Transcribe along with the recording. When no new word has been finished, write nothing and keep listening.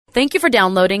Thank you for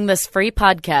downloading this free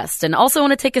podcast, and also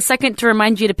want to take a second to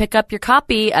remind you to pick up your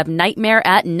copy of Nightmare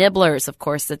at Nibbler's. Of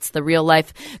course, it's the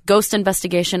real-life ghost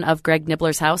investigation of Greg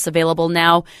Nibbler's house, available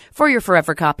now for your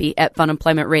forever copy at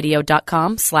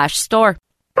funemploymentradio.com/store.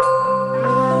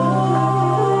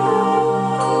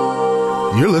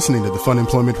 You're listening to the Fun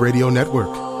Employment Radio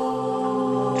Network.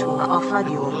 The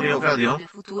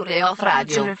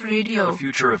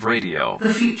future of radio.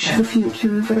 The future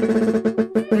of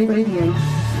radio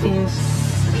is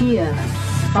here.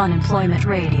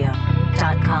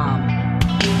 funemploymentradio.com.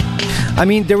 I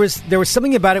mean, there was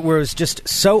something about it where it was just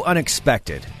so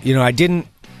unexpected. You know, I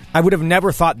would have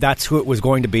never thought that's who it was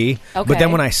going to be. Okay. But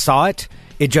then when I saw it,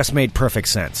 it just made perfect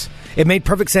sense. It made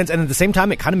perfect sense, and at the same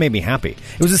time, it kind of made me happy.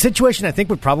 It was a situation I think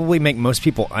would probably make most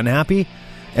people unhappy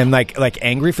and like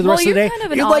angry for the rest of the day. Kind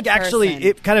of an odd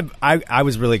person. I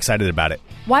was really excited about it.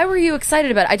 Why were you excited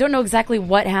about it? I don't know exactly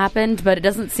what happened, but it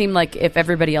doesn't seem like if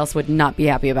everybody else would not be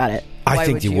happy about it. I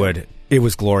think you would. It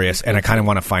was glorious, and I kind of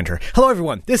want to find her. Hello,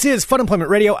 everyone. This is Fun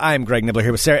Employment Radio. I'm Greg Nibbler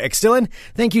here with Sarah X. Dillon.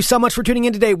 Thank you so much for tuning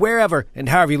in today, wherever and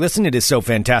however you listen. It is so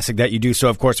fantastic that you do so.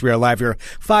 Of course, we are live here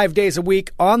 5 days a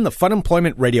week on the Fun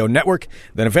Employment Radio Network,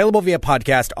 then available via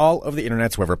podcast all over the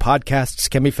internets, wherever podcasts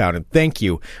can be found. And thank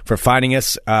you for finding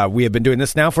us. We have been doing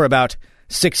this now for about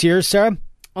 6 years, Sarah.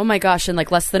 Oh my gosh, in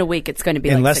like less than a week, it's going to be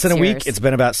in like less 6 than a years. week. It's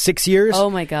been about 6 years. Oh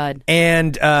my God.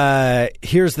 And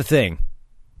here's the thing.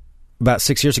 About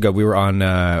 6 years ago, we were on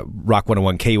Rock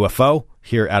 101 KUFO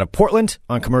here out of Portland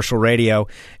on commercial radio.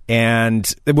 And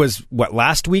it was,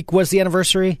 last week was the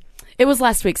anniversary? It was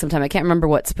last week sometime. I can't remember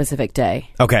what specific day.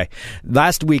 Okay.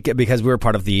 Last week, because we were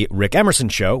part of the Rick Emerson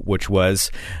Show, which was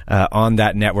on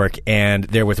that network. And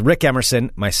there with Rick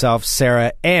Emerson, myself,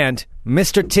 Sarah, and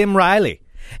Mr. Tim Riley.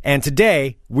 And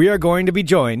today, we are going to be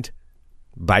joined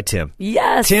by Tim.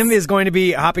 Yes. Tim is going to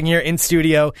be hopping here in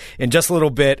studio in just a little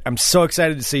bit. I'm so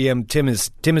excited to see him. Tim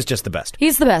is just the best.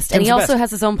 He's the best. And he also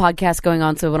has his own podcast going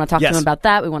on, so we want to talk to him about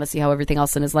that. We want to see how everything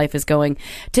else in his life is going.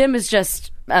 Tim is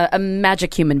just a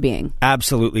magic human being.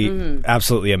 Absolutely.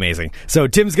 Absolutely amazing. So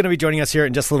Tim's going to be joining us here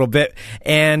in just a little bit.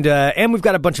 And we've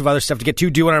got a bunch of other stuff to get to.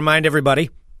 Do want to remind everybody,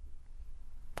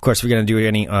 of course, if you're going to do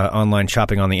any online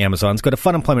shopping on the Amazons, go to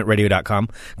funemploymentradio.com.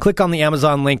 Click on the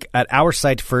Amazon link at our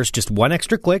site first. Just one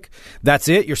extra click. That's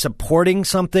it. You're supporting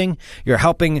something. You're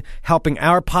helping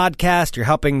our podcast. You're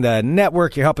helping the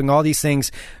network. You're helping all these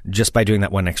things just by doing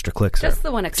that one extra click. Sarah. Just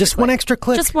the one extra Just click. one extra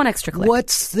click. Just one extra click.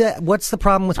 What's the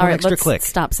problem with all one right, extra click?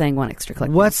 Stop saying one extra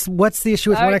click. What's the issue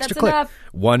with All one right, extra that's click? enough.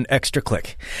 One extra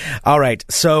click. All right.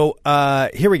 So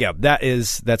here we go.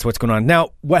 That's what's going on. Now,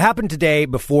 what happened today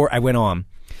before I went on?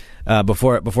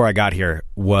 Before I got here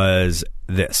was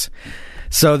this.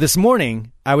 So this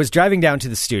morning I was driving down to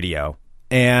the studio,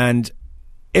 and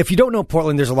if you don't know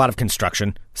Portland, there's a lot of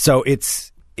construction. So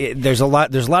there's a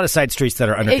lot of side streets that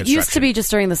are under construction. It used to be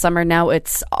just during the summer. Now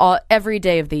it's every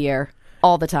day of the year,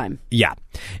 all the time. Yeah,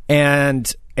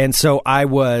 and so I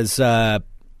was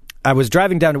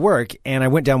driving down to work, and I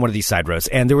went down one of these side roads,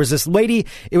 and there was this lady.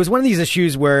 It was one of these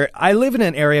issues where I live in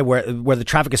an area where the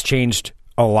traffic has changed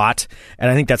a lot, and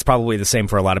I think that's probably the same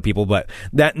for a lot of people, but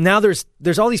that now there's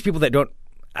all these people that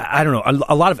I don't know,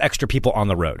 a lot of extra people on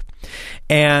the road.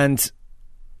 And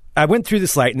I went through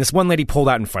this light, and this one lady pulled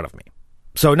out in front of me.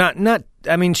 So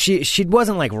I mean, she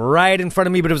wasn't like right in front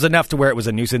of me, but it was enough to where it was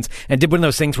a nuisance, and did one of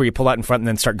those things where you pull out in front and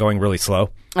then start going really slow.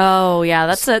 Oh yeah,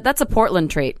 that's a Portland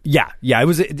trait. Yeah, it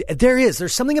was.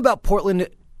 There's something about Portland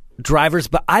drivers,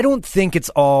 but I don't think it's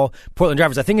all Portland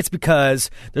drivers. I think it's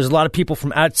because there's a lot of people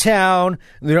from out of town.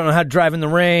 They don't know how to drive in the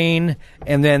rain,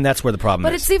 and then that's where the problem is.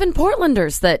 But it's even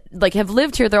Portlanders that like have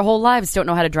lived here their whole lives don't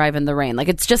know how to drive in the rain. Like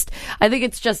I think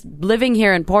it's just living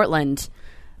here in Portland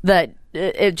that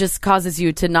it just causes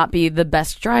you to not be the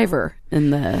best driver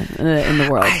in the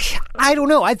world. I don't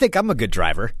know. I think I'm a good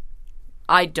driver.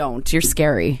 I don't. You're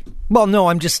scary. Well, no,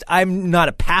 I'm not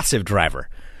a passive driver.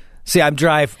 See, I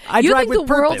drive with purpose. You think the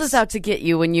world is out to get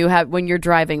you when you're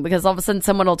driving, because all of a sudden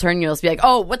someone will turn you and be like,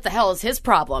 "Oh, what the hell is his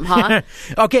problem, huh?"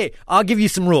 Okay, I'll give you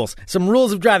some rules. Some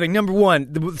rules of driving. Number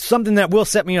one, something that will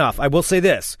set me off. I will say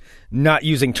this: not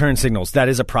using turn signals. That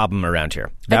is a problem around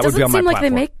here. That would be on my platform. It doesn't seem like they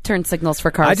make turn signals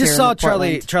for cars. I just here saw in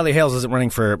Portland. Charlie Hales isn't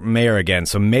running for mayor again,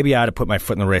 so maybe I ought to put my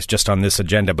foot in the race just on this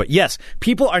agenda. But yes,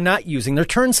 people are not using their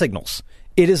turn signals.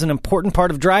 It is an important part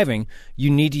of driving. You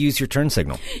need to use your turn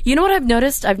signal. You know what I've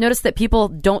noticed? I've noticed that people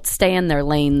don't stay in their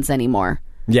lanes anymore.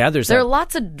 Yeah, there's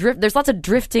lots of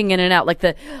drifting in and out, like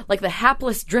the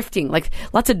hapless drifting, like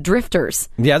lots of drifters.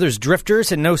 Yeah, there's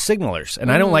drifters and no signalers, and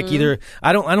I don't like either.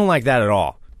 I don't like that at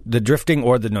all. The drifting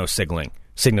or the no signaling.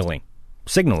 That's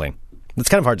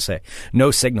kind of hard to say.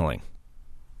 No signaling.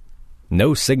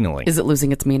 No signaling. Is it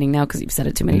losing its meaning now because you've said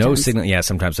it too many times? No signaling. Yeah,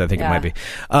 sometimes I think it might be.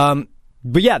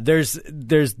 But yeah, there's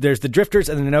the drifters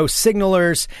and the no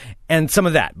signalers and some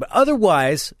of that. But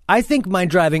otherwise, I think my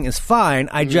driving is fine.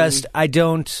 I use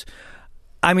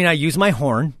my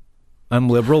horn. I'm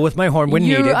liberal with my horn when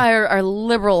needed. You are a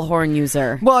liberal horn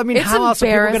user. Well, I mean, how else are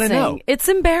people going to know? It's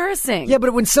embarrassing. Yeah,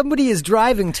 but when somebody is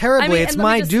driving terribly, it's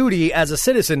my duty as a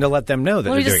citizen to let them know that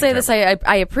they're doing terribly. Let me just say this.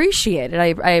 I appreciate it.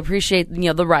 I appreciate,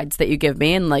 the rides that you give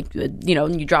me and,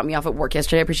 you dropped me off at work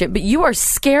yesterday. I appreciate it. But you are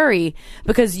scary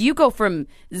because you go from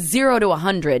 0 to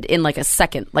 100 in, a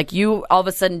second. You all of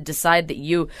a sudden decide that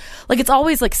you... it's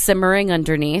always, simmering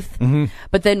underneath. Mm-hmm.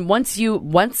 But then once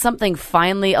something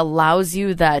finally allows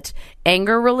you that...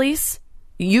 anger release,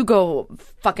 you go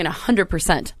fucking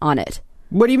 100% on it.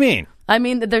 What do you mean? I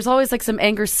mean, there's always some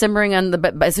anger simmering on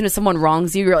but as soon as someone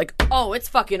wrongs you, you're like, oh, it's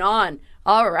fucking on.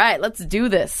 All right, let's do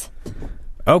this.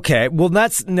 Okay, well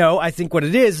I think what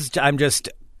it is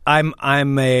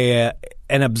I'm an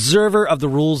observer of the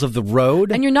rules of the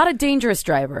road. And you're not a dangerous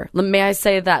driver. May I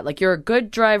say that? You're a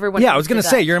good driver. I was going to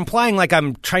say, you're implying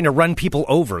I'm trying to run people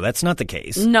over. That's not the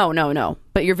case. No.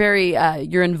 But you're very,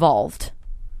 you're involved.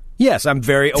 Yes, I'm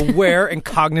very aware and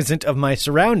cognizant of my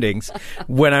surroundings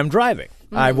when I'm driving.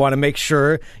 I want to make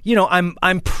sure,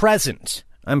 I'm present.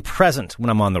 I'm present when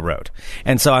I'm on the road.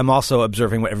 And so I'm also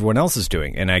observing what everyone else is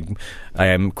doing. And I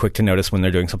am quick to notice when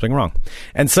they're doing something wrong.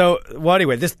 And so,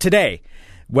 anyway, today,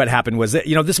 what happened was that,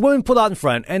 this woman pulled out in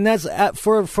front, and that's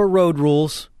for road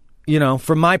rules.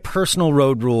 For my personal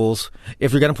road rules,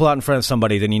 if you're going to pull out in front of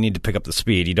somebody, then you need to pick up the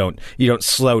speed. You don't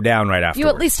slow down right afterwards. You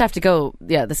at least have to go,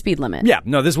 the speed limit. Yeah,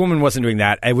 no, this woman wasn't doing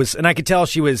that. And I could tell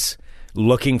she was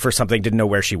looking for something, didn't know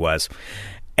where she was.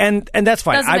 And that's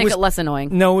fine. Doesn't make it less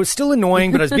annoying. No, it was still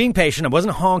annoying, but I was being patient. I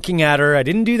wasn't honking at her. I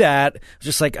didn't do that. I was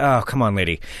just like, oh, come on,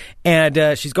 lady.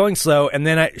 And she's going slow, and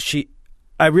then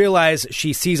I realize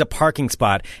she sees a parking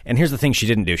spot, and here's the thing she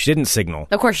didn't do. She didn't signal.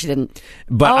 Of course she didn't.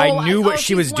 But I knew what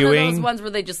she was doing. One of those ones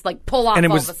where they just pull off and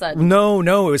all of a sudden. No,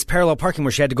 it was parallel parking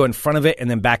where she had to go in front of it and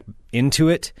then back into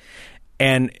it.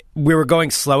 And we were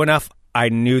going slow enough. I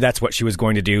knew that's what she was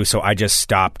going to do, so I just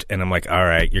stopped, and I'm like, all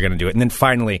right, you're going to do it. And then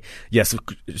finally, yes,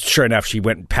 sure enough, she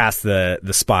went past the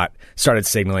spot, started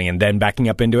signaling, and then backing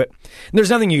up into it. And there's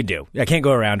nothing you could do. I can't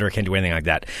go around her. I can't do anything like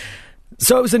that.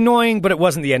 So it was annoying, but it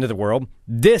wasn't the end of the world.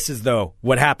 This is, though,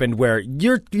 what happened where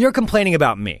you're complaining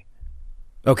about me.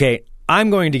 Okay, I'm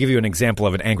going to give you an example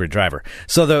of an angry driver.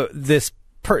 So this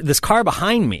car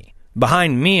behind me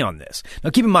on this.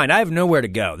 Now, keep in mind, I have nowhere to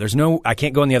go. I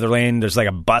can't go in the other lane. There's a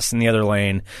bus in the other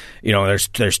lane. There's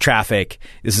traffic.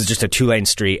 This is just a 2-lane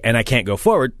street, and I can't go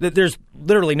forward. There's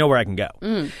literally nowhere I can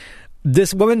go.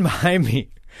 This woman behind me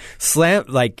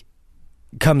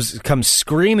comes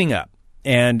screaming up.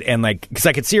 And because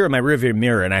I could see her in my rearview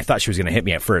mirror, and I thought she was going to hit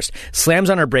me at first, slams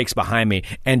on her brakes behind me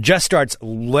and just starts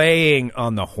laying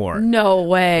on the horn. No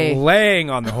way.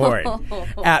 Laying on the horn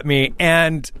at me.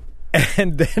 And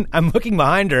then I'm looking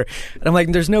behind her, and I'm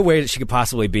like, there's no way that she could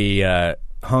possibly be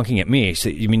honking at me. So,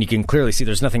 you can clearly see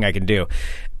there's nothing I can do.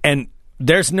 And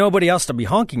there's nobody else to be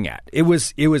honking at. It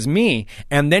was me.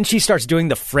 And then she starts doing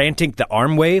the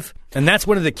arm wave. And that's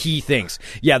one of the key things.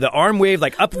 Yeah, the arm wave,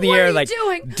 up in the air,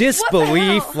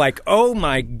 disbelief, oh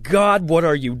my God, what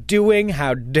are you doing?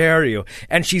 How dare you?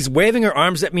 And she's waving her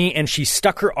arms at me, and she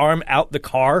stuck her arm out the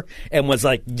car and was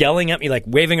yelling at me,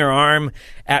 waving her arm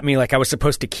at me like I was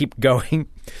supposed to keep going.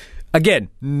 Again,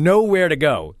 nowhere to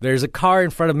go. There's a car in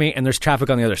front of me, and there's traffic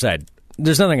on the other side.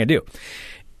 There's nothing I do.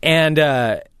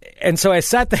 And so I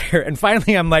sat there, and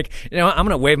finally I'm like, I'm going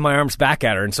to wave my arms back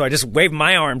at her. And so I just waved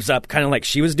my arms up, kind of like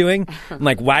she was doing, and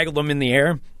waggled them in the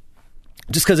air,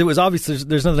 just because it was obvious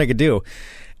there's nothing I could do.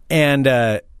 And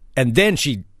then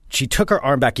she took her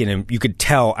arm back in, and you could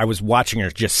tell I was watching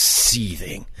her just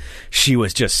seething. She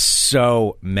was just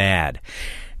so mad.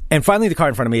 And finally the car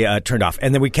in front of me turned off,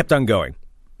 and then we kept on going.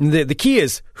 The key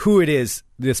is who it is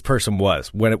this person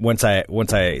was once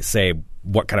I say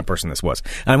what kind of person this was.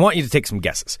 And I want you to take some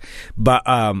guesses. But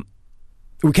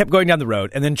we kept going down the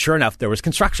road, and then sure enough, there was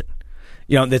construction.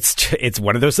 It's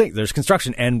one of those things. There's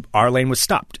construction, and our lane was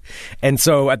stopped. And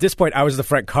so at this point, I was the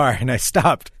front car, and I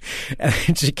stopped.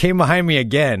 And she came behind me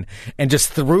again and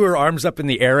just threw her arms up in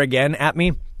the air again at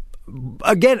me.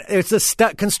 Again, it's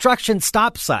a construction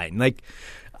stop sign.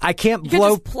 I can't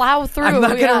just plow through. I'm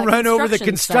not going to run over the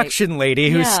construction lady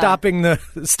who's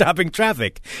stopping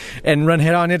traffic and run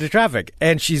head on into traffic.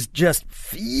 And she's just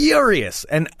furious.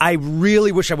 And I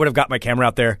really wish I would have got my camera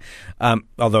out there.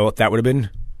 Although that would have been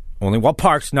only while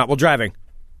parked, not while driving.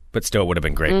 But still, it would have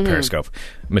been great Periscope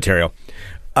material.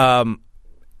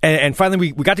 And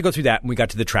finally, we got to go through that, and we got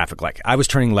to the traffic light. I was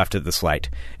turning left at this light,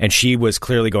 and she was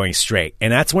clearly going straight.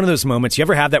 And that's one of those moments. You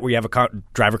ever have that where you have a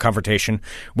driver confrontation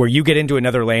where you get into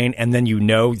another lane, and then you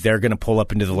know they're going to pull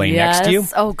up into the lane next to you?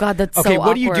 Oh, God, that's so awkward. Okay,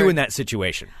 what do you do in that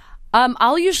situation?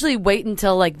 I'll usually wait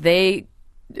until, like, they...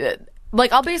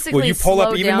 I'll basically Will you pull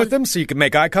up even down. with them so you can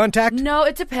make eye contact? No,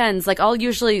 it depends. Like,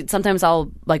 sometimes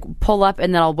I'll, like, pull up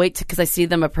and then I'll wait because I see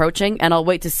them approaching, and I'll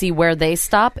wait to see where they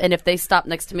stop. And if they stop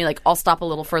next to me, like, I'll stop a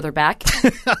little further back. So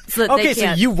that okay, they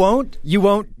can't. So you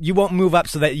won't move up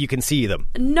so that you can see them?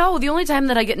 No, the only time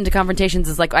that I get into confrontations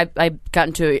is, like, I got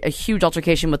into a huge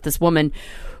altercation with this woman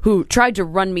who tried to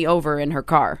run me over in her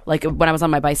car, like when I was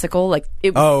on my bicycle. Like,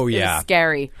 it was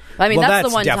scary. I mean, that's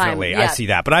the one definitely, time. Yeah. I see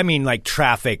that. But I mean, like,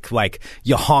 traffic, like,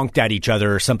 you honked at each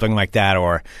other or something like that,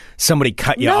 or somebody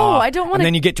cut you off. No, I don't want to. And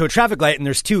then you get to a traffic light and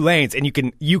there's 2 lanes, and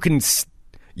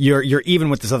you're even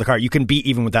with this other car. You can be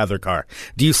even with the other car.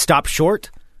 Do you stop short?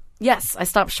 Yes, I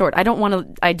stop short. I don't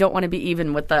want to be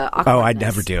even with the awkwardness. Oh, I'd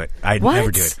never do it. I'd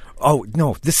never do it. Oh,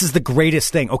 no, this is the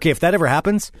greatest thing. Okay, if that ever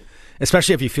happens,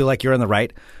 especially if you feel like you're on the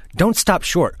right, don't stop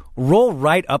short. Roll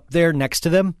right up there next to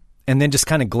them and then just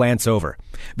kind of glance over.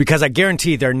 Because I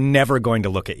guarantee they're never going to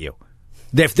look at you.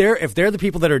 If they're the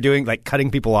people that are doing, like, cutting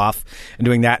people off and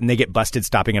doing that, and they get busted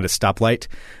stopping at a stoplight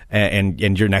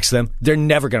and you're next to them, they're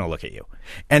never going to look at you.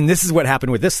 And this is what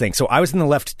happened with this thing. So I was in the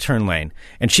left turn lane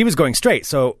and she was going straight.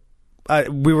 So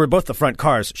we were both the front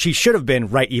cars. She should have been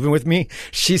right even with me.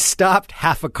 She stopped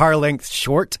half a car length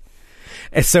short,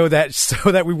 and so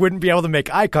that we wouldn't be able to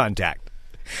make eye contact.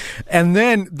 And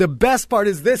then the best part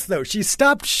is this, though. She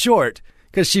stopped short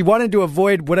because she wanted to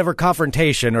avoid whatever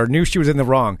confrontation or knew she was in the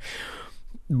wrong.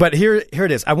 But here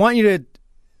it is. I want you to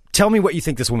tell me what you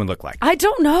think this woman looked like. I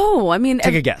don't know. I mean,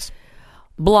 take a guess.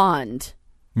 Blonde.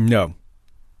 No.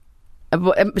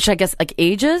 Should I guess, like,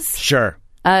 ages? Sure.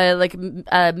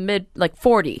 Mid, like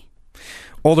 40.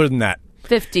 Older than that.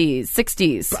 50s,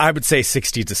 60s. I would say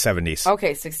 60s to 70s.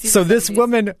 Okay, 60s. So to this 70s.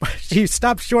 woman, she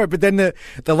stopped short, but then the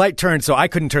light turned, so I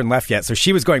couldn't turn left yet. So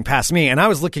she was going past me, and I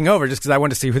was looking over just because I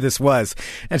wanted to see who this was.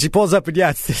 And she pulls up, and yeah,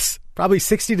 it's this probably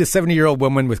 60 to 70-year-old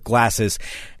woman with glasses.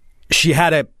 She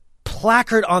had a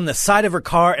placard on the side of her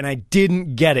car, and I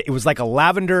didn't get it. It was like a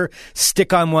lavender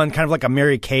stick-on one, kind of like a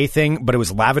Mary Kay thing, but it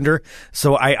was lavender.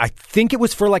 So I think it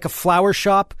was for like a flower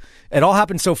shop. It all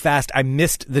happened so fast, I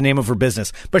missed the name of her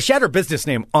business. But she had her business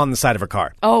name on the side of her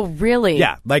car. Oh, really?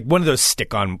 Yeah, like one of those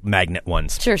stick-on magnet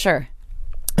ones. Sure.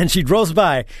 And she rolls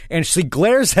by, and she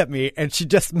glares at me, and she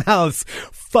just mouths,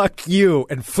 "Fuck you,"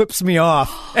 and flips me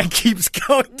off, and keeps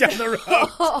going down the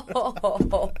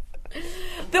road.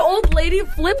 The old lady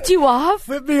flipped you off?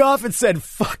 Flipped me off and said,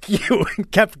 "Fuck you," and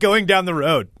kept going down the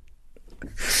road.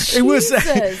 Jesus. It was,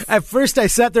 at first I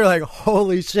sat there like,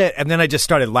 holy shit, and then I just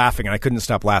started laughing, and I couldn't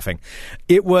stop laughing.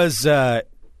 It was, I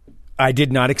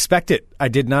did not expect it. I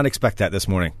did not expect that this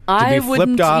morning. I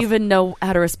wouldn't even know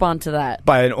how to respond to that.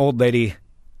 By an old lady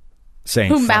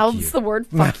saying, who "Fuck mouths you." the word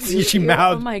 "fuck you." She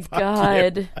mouthed, "Oh my "Fuck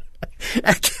God." you."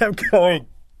 I kept going.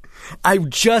 I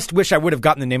just wish I would have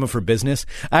gotten the name of her business.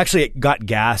 I actually got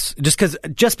gas just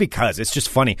because it's just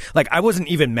funny. Like, I wasn't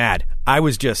even mad. I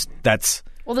was just,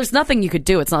 well, there's nothing you could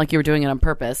do. It's not like you were doing it on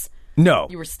purpose. No.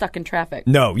 You were stuck in traffic.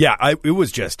 No, yeah, it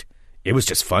was just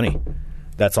funny.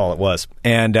 That's all it was.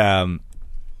 And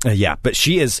yeah, but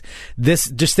she is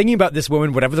just thinking about this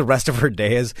woman, whatever the rest of her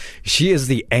day is, she is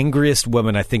the angriest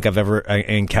woman I think I've ever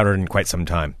encountered in quite some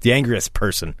time. The angriest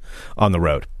person on the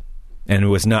road. And it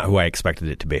was not who I expected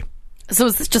it to be. So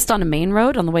is this just on a main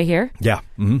road on the way here? Yeah.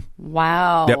 Mm-hmm.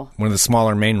 Wow. Yep. One of the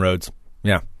smaller main roads.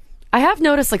 Yeah. I have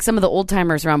noticed, like, some of the old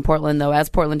timers around Portland, though, as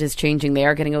Portland is changing, they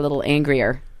are getting a little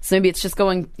angrier. So maybe it's just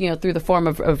going, through the form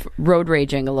of road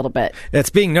raging a little bit. It's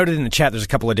being noted in the chat. There's a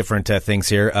couple of different things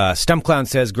here. Stump Clown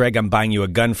says, "Greg, I'm buying you a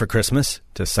gun for Christmas,"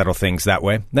 to settle things that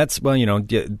way. That's, well,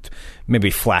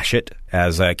 maybe flash it.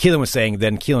 As Keelan was saying,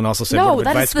 then Keelan also said, "No,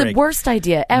 that is the worst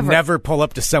idea ever. Never pull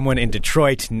up to someone in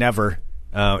Detroit. Never."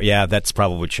 Yeah, that's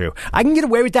probably true. I can get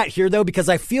away with that here, though, because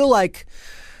I feel like,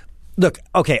 look,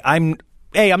 okay, I'm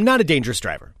not a dangerous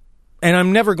driver, and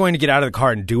I'm never going to get out of the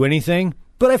car and do anything,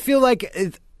 but I feel like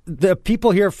the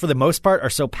people here, for the most part, are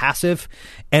so passive,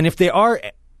 and if they are,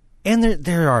 and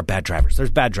there are bad drivers. There's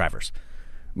bad drivers.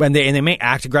 And they may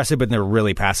act aggressive, but they're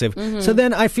really passive. Mm-hmm. So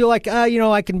then I feel like,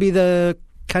 I can be the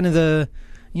kind of the,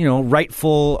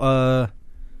 rightful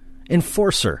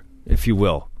enforcer, if you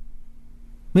will.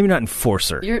 Maybe not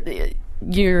enforcer.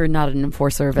 You're not an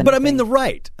enforcer of anything. But I'm in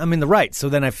the right. So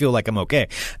then I feel like I'm okay.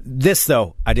 This,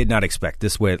 though, I did not expect.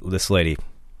 This lady,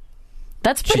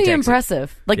 That's She pretty takes it.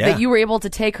 impressive. Like Yeah. that you were able to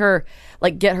take her,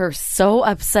 like get her so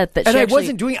upset that And she I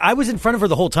actually... I was in front of her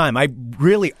the whole time.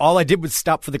 All I did was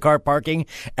stop for the car parking,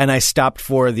 and I stopped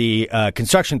for the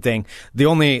construction thing. The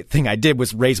only thing I did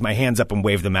was raise my hands up and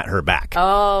wave them at her back.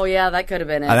 Oh, yeah, that could have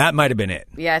been it. That might have been it.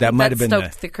 Yeah, I that think might that have been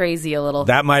stoked the crazy a little.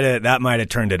 That might have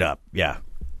turned it up. Yeah.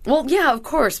 Well, yeah, of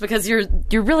course, because you're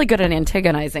really good at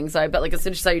antagonizing. So I bet, like, as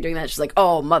soon as she saw you doing that, she's like,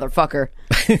 "Oh, motherfucker!"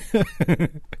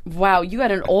 Wow, you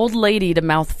had an old lady to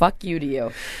mouth "fuck you" to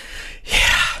you.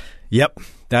 Yep.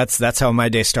 That's how my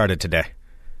day started today.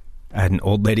 I had an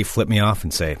old lady flip me off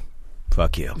and say,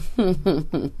 "Fuck you."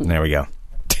 There we go.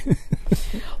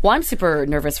 Well, I'm super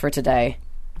nervous for today.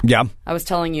 Yeah. I was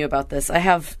telling you about this.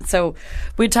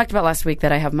 We talked about last week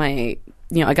that I have I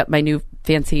got my new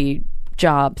fancy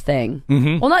job thing.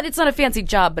 Mm-hmm. Well, it's not a fancy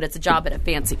job, but it's a job at a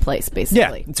fancy place, basically.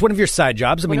 Yeah, it's one of your side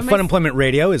jobs. I mean, Fun Employment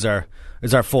Radio is our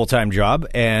full-time job,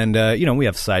 and we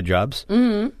have side jobs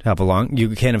to help along. You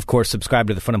can, of course, subscribe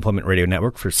to the Fun Employment Radio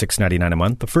Network for $6.99 a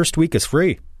month. The first week is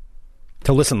free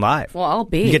to listen live. Well, I'll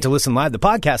be. You get to listen live. The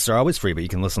podcasts are always free, but you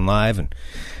can listen live, and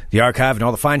the archive and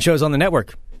all the fine shows on the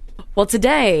network. Well,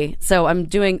 today, I'm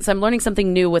learning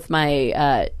something new with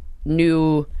my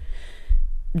new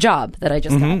job that I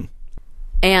just got.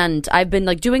 And I've been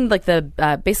doing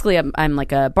basically I'm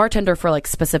like a bartender for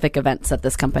specific events that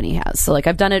this company has. So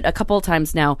I've done it a couple of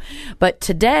times now, but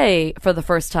today for the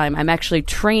first time I'm actually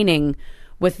training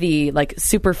with the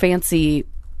super fancy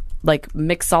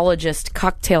mixologist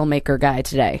cocktail maker guy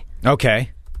today. Okay.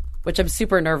 Which I'm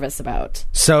super nervous about.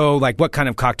 So what kind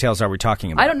of cocktails are we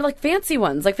talking about? I don't know, fancy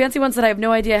ones that I have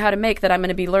no idea how to make that I'm going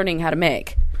to be learning how to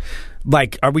make.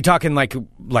 Are we talking like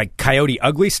Coyote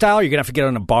Ugly style? You're gonna have to get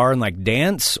on a bar and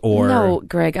dance, or no,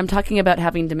 Greg? I'm talking about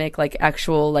having to make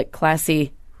actual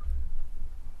classy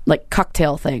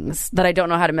cocktail things that I don't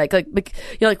know how to make,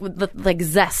 with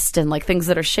zest and things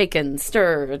that are shaken,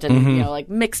 stirred, and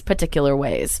mixed particular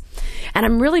ways. And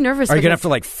I'm really nervous. Are you gonna have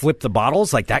to flip the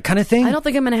bottles, that kind of thing? I don't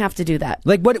think I'm gonna have to do that.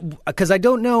 What? Because I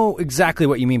don't know exactly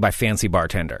what you mean by fancy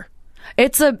bartender.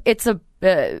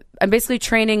 I'm basically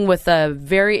training with a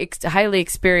very highly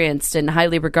experienced and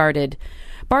highly regarded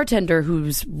bartender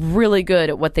who's really good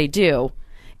at what they do.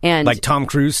 And Tom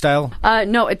Cruise style?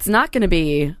 No, it's not going to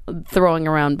be throwing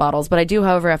around bottles, but I do,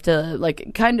 however, have to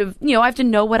I have to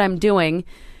know what I'm doing.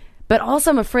 But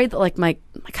also I'm afraid that my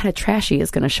kind of trashy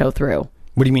is going to show through.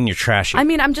 What do you mean you're trashy? I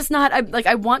mean, I'm just not.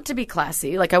 I want to be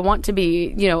classy. I want to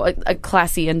be, a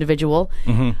classy individual.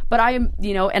 Mm-hmm. But I am,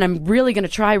 and I'm really going to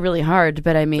try really hard.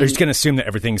 But I mean, they're just going to assume that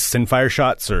everything's Sinfire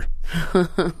shots, or I'm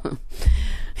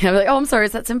like, oh, I'm sorry,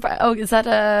 is that Sinfire? Oh, is that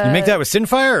you make that with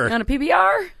Sinfire or on a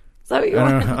PBR? Is that what you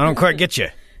want? I don't quite get you.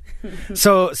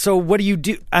 So what do you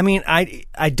do? I mean,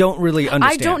 I don't really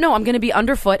understand. I don't know. I'm going to be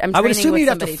underfoot. I'm. I would assume with you'd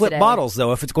have to flip today. bottles,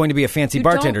 though, if it's going to be a fancy You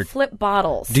bartender. Don't flip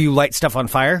bottles. Do you light stuff on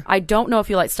fire? I don't know if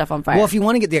you light stuff on fire. Well, if you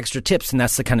want to get the extra tips, and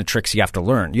that's the kind of tricks you have to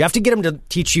learn. You have to get them to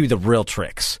teach you the real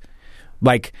tricks,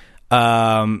 how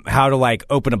to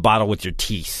open a bottle with your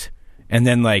teeth, and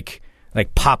then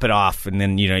pop it off, and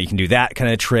then you can do that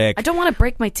kind of trick. I don't want to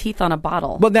break my teeth on a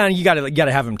bottle. Well, now you got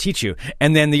to have them teach you,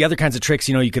 and then the other kinds of tricks.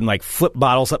 You can flip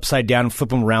bottles upside down and flip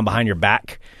them around behind your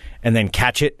back, and then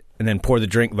catch it, and then pour the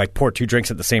drink, pour two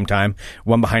drinks at the same time,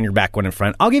 one behind your back, one in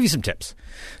front. I'll give you some tips.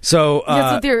 So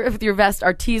yes, with your vast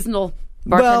artisanal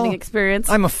bartending experience.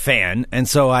 I'm a fan, and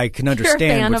so I can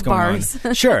understand what's going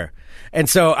on. Sure. And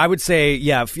so I would say,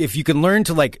 yeah, if you can learn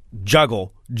to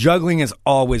juggle, juggling is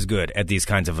always good at these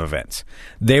kinds of events.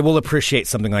 They will appreciate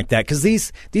something like that because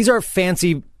these are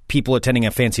fancy people attending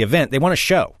a fancy event. They want a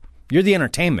show. You're the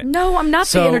entertainment. No, I'm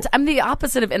not I'm the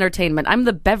opposite of entertainment. I'm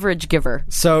the beverage giver.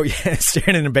 So, yeah,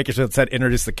 Shannon in Bakersfield said,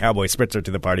 introduce the Cowboy Spritzer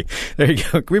to the party. There you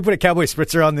go. Can we put a Cowboy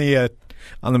Spritzer on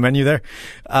the menu there?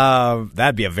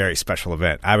 That'd be a very special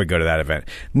event. I would go to that event.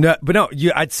 No, but no,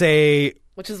 I'd say...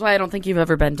 Which is why I don't think you've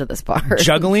ever been to this bar.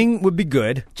 Juggling would be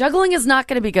good. Juggling is not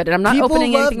going to be good, and I'm not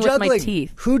opening anything juggling. with my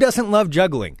teeth. Who doesn't love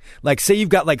juggling? Say you've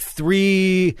got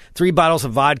three bottles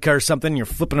of vodka or something, you're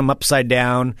flipping them upside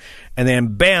down, and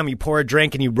then bam, you pour a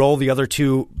drink and you roll the other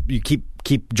two. You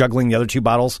keep juggling the other two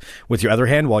bottles with your other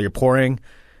hand while you're pouring.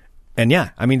 And yeah,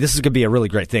 I mean, this is going to be a really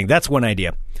great thing. That's one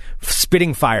idea.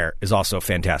 Spitting fire is also a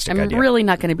fantastic idea. I'm really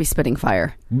not going to be spitting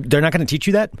fire. They're not going to teach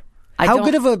you that? How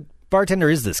good of a bartender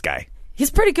is this guy? He's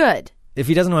pretty good. If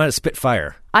he doesn't know how to spit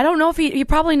fire. I don't know if he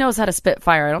probably knows how to spit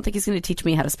fire. I don't think he's going to teach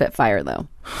me how to spit fire, though.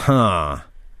 Huh.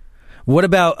 What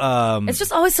about... It's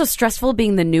just always so stressful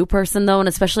being the new person, though, and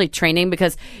especially training,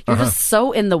 because you're just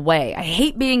so in the way. I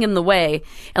hate being in the way,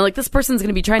 and this person's going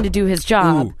to be trying to do his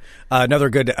job. Ooh, another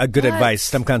good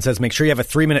advice. StumpCon says, make sure you have a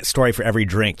 3-minute story for every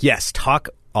drink. Yes, talk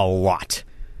a lot.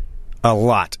 a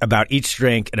lot about each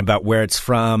drink and about where it's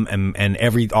from and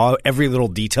every little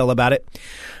detail about it.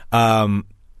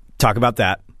 Talk about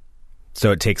that.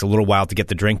 So it takes a little while to get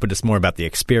the drink, but it's more about the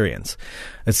experience.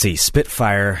 Let's see.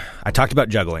 Spitfire. I talked about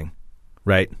juggling,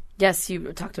 right? Yes,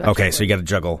 you talked about Okay, juggling. so you got to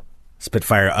juggle.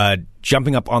 Spitfire.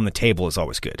 Jumping up on the table is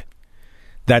always good.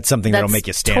 That's something that'll make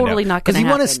you stand out. Totally not going to happen.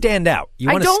 Because you want to stand out.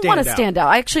 I don't want to stand out.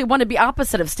 I actually want to be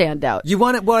opposite of stand out. You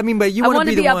want to, well, I mean, but you want to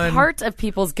be the one. I want to be a part of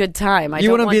people's good time. You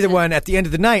want to be the one at the end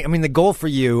of the night. I mean, the goal for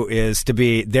you is to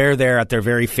be there at their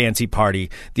very fancy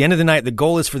party. At the end of the night, the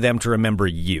goal is for them to remember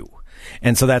you.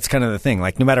 And so that's kind of the thing.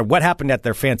 Like, no matter what happened at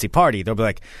their fancy party, they'll be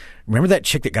like, remember that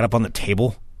chick that got up on the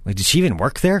table? Like, did she even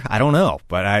work there? I don't know.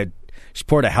 But she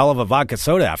poured a hell of a vodka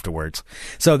soda afterwards.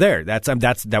 So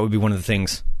that would be one of the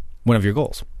things, one of your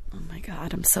goals. Oh my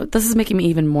God, this is making me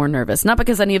even more nervous. Not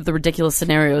because any of the ridiculous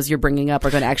scenarios you're bringing up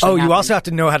are going to actually happen. You also have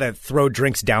to know how to throw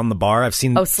drinks down the bar. I've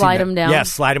seen... slide them down? Yeah,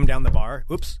 slide them down the bar.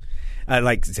 Oops. I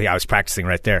was practicing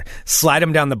right there. Slide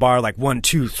them down the bar like 1,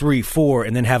 2, 3, 4,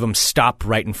 and then have them stop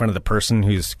right in front of the person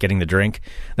who's getting the drink.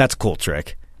 That's a cool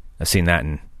trick. I've seen that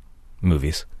in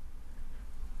movies.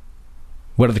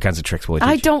 What other kinds of tricks will he teach?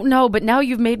 I don't know, but now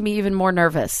you've made me even more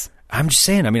nervous. I'm just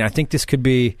saying. I mean, I think this could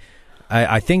be...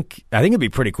 I think it'd be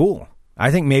pretty cool.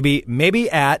 I think maybe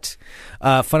at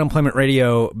Fun Employment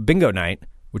Radio Bingo Night,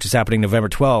 which is happening November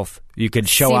 12th, you could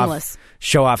show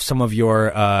off some of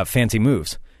your fancy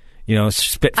moves. You know,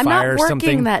 spit I'm fire not or working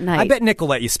something. that night. I bet Nick will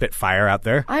let you spit fire out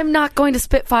there. I'm not going to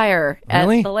spit fire at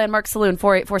Really? the Landmark Saloon,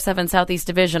 4847 Southeast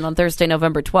Division on Thursday,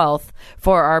 November 12th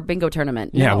for our bingo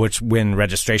tournament. Yeah, No. when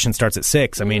registration starts at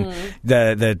 6. I mean,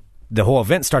 the whole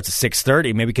event starts at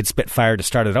 6:30. Maybe we could spit fire to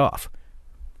start it off.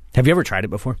 Have you ever tried it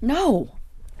before? No.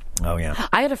 Oh, yeah.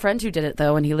 I had a friend who did it,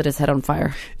 though, and he lit his head on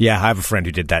fire. Yeah, I have a friend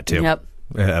who did that, too. Yep.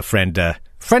 A friend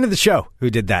of the show who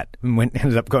did that and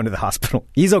ended up going to the hospital.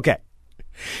 He's okay.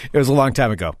 It was a long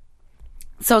time ago.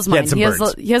 So is mine. He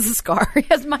He has a scar.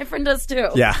 My friend does, too.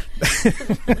 Yeah.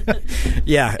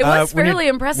 Yeah. It was fairly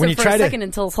impressive for a second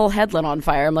until his whole head lit on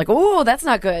fire. I'm like, ooh, that's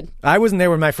not good. I wasn't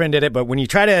there when my friend did it, but when you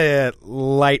try to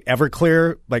light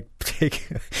Everclear, like take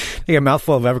a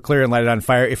mouthful of Everclear and light it on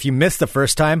fire, if you miss the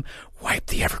first time, wipe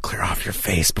the Everclear off your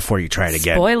face before you try it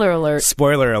again. Spoiler alert.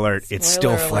 Spoiler alert. It's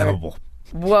still flammable.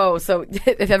 Whoa, so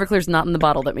if Everclear's not in the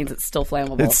bottle, that means it's still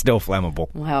flammable. It's still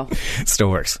flammable. Wow. It still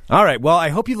works. All right. Well, I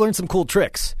hope you learned some cool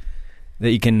tricks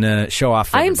that you can show off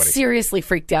for I am everybody. Seriously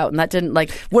freaked out, and that didn't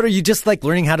What are you just like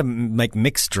learning how to like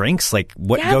mix drinks? Like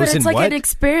what goes in what? Yeah, but it's like an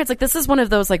experience. Like this is one of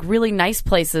those like really nice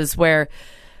places where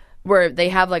they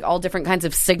have like all different kinds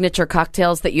of signature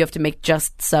cocktails that you have to make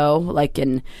just so. Like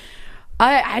I'm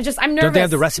nervous. Don't they have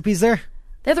the recipes there?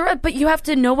 But you have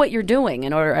to know what you're doing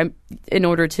in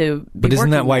order to. But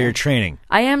isn't that why there. you're training?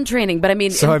 I am training, but I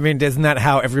mean. So isn't that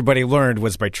how everybody learned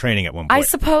was by training at one point? I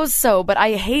suppose so, but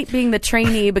I hate being the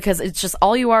trainee because it's just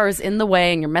all you are is in the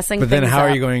way and you're messing. But then, how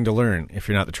up. are you going to learn if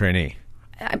you're not the trainee?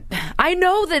 I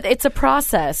know that it's a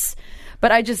process.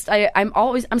 But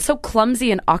I'm so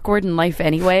clumsy and awkward in life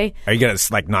anyway. Are you going to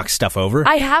like knock stuff over?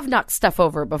 I have knocked stuff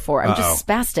over before. I'm just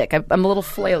spastic. I'm a little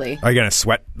flaily. Are you going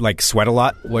to sweat a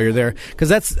lot while you're there?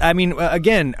 Because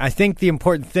again, I think the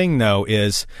important thing though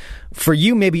is for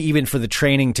you, maybe even for the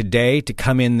training today, to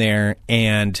come in there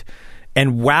and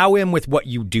wow him with what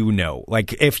you do know.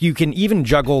 Like if you can even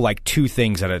juggle like 2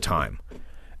 things at a time.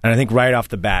 And I think right off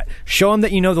the bat, show him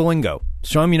that you know the lingo.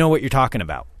 Show him you know what you're talking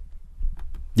about.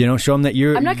 You know, show him that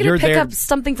you're. I'm not going to pick there. up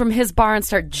something from his bar and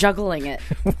start juggling it.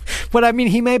 But I mean,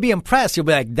 he may be impressed. He'll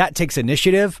be like, "That takes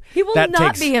initiative." He will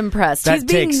not be impressed. He's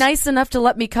being nice enough to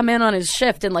let me come in on his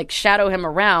shift and like shadow him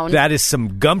around. That is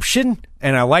some gumption,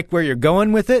 and I like where you're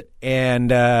going with it.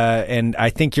 And I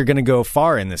think you're going to go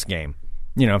far in this game.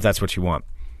 You know, if that's what you want.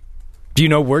 Do you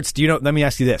know words? Let me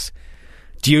ask you this: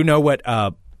 do you know what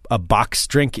a box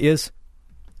drink is?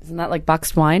 Isn't that like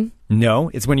boxed wine? No,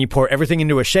 it's when you pour everything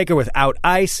into a shaker without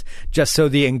ice, just so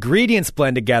the ingredients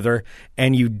blend together,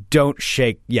 and you don't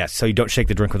shake. Yes, so you don't shake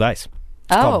the drink with ice.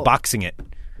 It's called boxing it.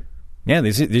 Yeah,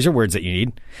 these are words that you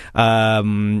need.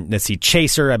 Let's see,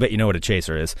 chaser. I bet you know what a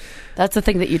chaser is. That's the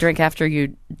thing that you drink after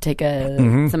you take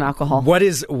some alcohol. What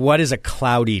is a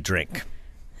cloudy drink?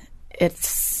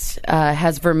 It's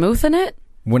has vermouth in it.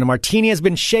 When a martini has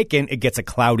been shaken, it gets a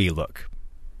cloudy look.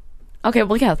 Okay,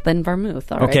 well, yeah, then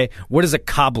vermouth. All right. Okay, what is a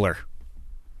cobbler?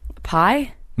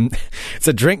 Pie? It's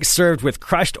a drink served with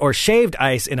crushed or shaved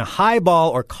ice in a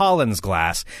highball or Collins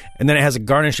glass, and then it has a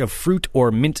garnish of fruit or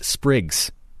mint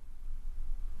sprigs.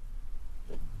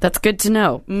 That's good to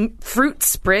know. Fruit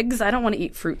sprigs? I don't want to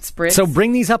eat fruit sprigs. So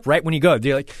bring these up right when you go.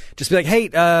 Just be like, hey,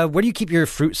 where do you keep your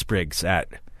fruit sprigs at?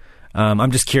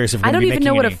 I'm just curious if we're I don't gonna be even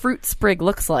know making what any, a fruit sprig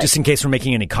looks like. just in case we're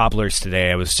making any cobblers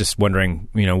today. I was just wondering,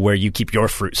 where you keep your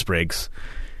fruit sprigs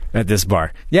at this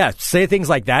bar. Yeah, say things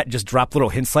like that. Just drop little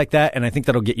hints like that, and I think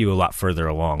that'll get you a lot further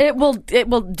along. It will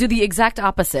do the exact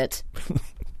opposite.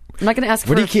 I'm not going to ask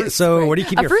What for do you keep? So, what do you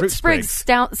keep a your fruit sprig?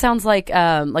 sprigs? Sounds like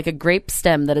a grape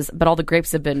stem but all the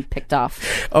grapes have been picked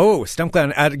off. Oh, Stump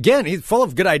Clown. Again, he's full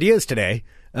of good ideas today.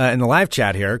 In the live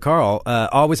chat here, Carl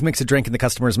always makes a drink in the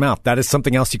customer's mouth. That is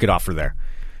something else you could offer there.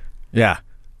 Yeah.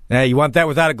 Hey, you want that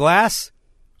without a glass?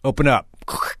 Open up.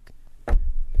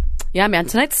 Yeah, man.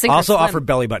 Tonight's sink or Also swim. offer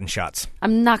belly button shots.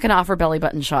 I'm not going to offer belly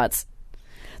button shots.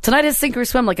 Tonight is sink or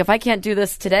swim. Like, if I can't do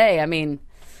this today, I mean,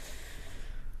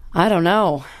 I don't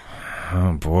know.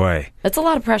 Oh, boy. It's a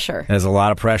lot of pressure. There's a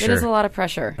lot of pressure. It is a lot of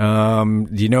pressure.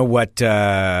 Do you know what...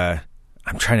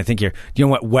 I'm trying to think here. Do you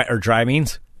know what wet or dry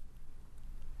means?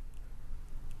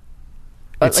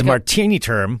 It's like a martini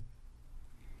term.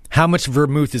 How much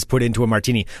vermouth is put into a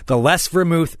martini? The less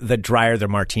vermouth, the drier the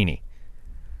martini.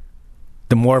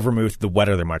 The more vermouth, the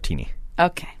wetter the martini.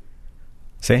 Okay.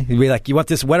 See? You'd be like, you want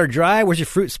this wet or dry? Where's your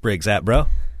fruit sprigs at, bro?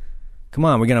 Come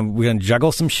on, we're gonna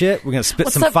juggle some shit. We're gonna spit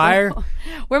What's some up, fire.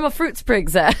 Where are my fruit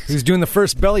sprigs at? Who's doing the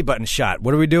first belly button shot?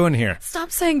 What are we doing here?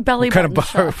 Stop saying belly What kind of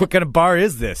button bar? shot. What kind of bar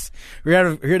is this?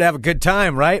 We're here to have a good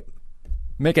time, right?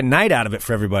 Make a night out of it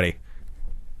for everybody.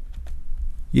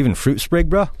 You even fruit sprig,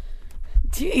 bro?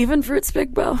 Do you even fruit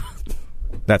sprig, bro?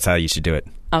 That's how you should do it.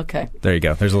 Okay. There you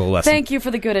go. There's a little lesson. Thank you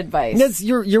for the good advice. Yes,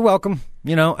 you're welcome.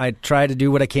 I try to do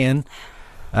what I can.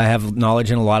 I have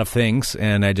knowledge in a lot of things,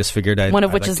 and I just figured One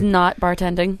of which is not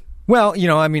bartending. Well,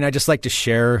 I just like to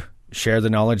share the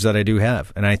knowledge that I do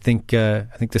have, and I think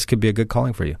this could be a good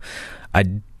calling for you. I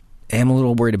am a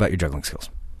little worried about your juggling skills.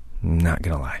 Not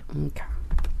gonna lie. Okay.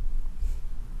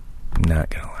 Not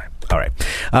gonna lie. All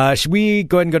right. Should we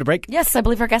go ahead and go to break? Yes, I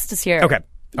believe our guest is here. Okay.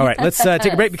 All right. Let's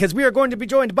take a break because we are going to be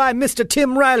joined by Mr.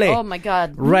 Tim Riley. Oh, my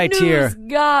God. Right here.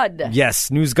 News God.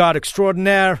 Yes, news god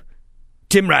extraordinaire,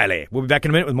 Tim Riley. We'll be back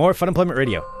in a minute with more Fun Employment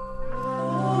Radio.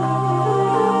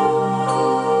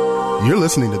 You're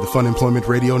listening to the Fun Employment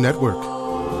Radio Network.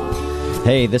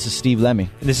 Hey, this is Steve Lemmy.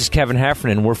 This is Kevin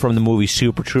Heffernan. We're from the movie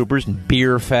Super Troopers and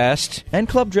Beer Fest. And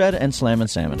Club Dread and Slam and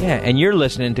Salmon. Yeah, and you're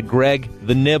listening to Greg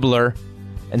the Nibbler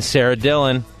and Sarah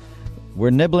Dillon We're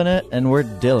nibbling it and we're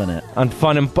dilling it. on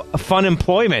Fun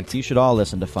Employment. You should all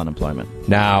listen to Fun Employment.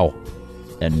 Now.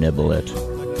 And nibble it.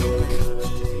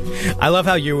 I love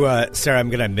how you, Sarah, I'm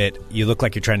going to admit, you look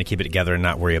like you're trying to keep it together and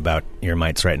not worry about ear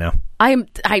mites right now. I'm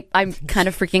kind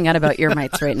of freaking out about ear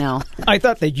mites right now. I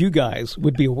thought that you guys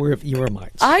would be aware of ear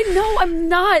mites. I know I'm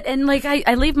not, and like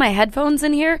I leave my headphones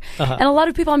in here, and a lot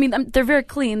of people. I mean, they're very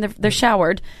clean. They're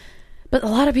showered, but a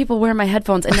lot of people wear my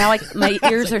headphones, and now my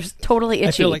ears are totally itchy.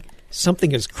 I feel like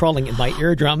something is crawling in my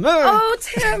eardrum. Oh,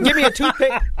 Tim! Give me a toothpick.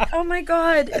 Oh my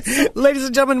God! Ladies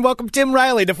and gentlemen, welcome Tim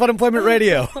Riley to Fun Employment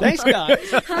Radio. Thanks, guys.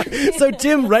 So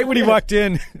Tim, right when he walked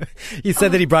in, he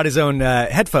said that he brought his own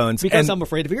headphones. Because and, I'm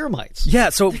afraid of ear mites. yeah,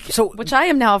 so Which I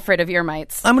am now afraid of ear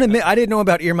mites. I'm going to admit, I didn't know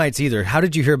about ear mites either. How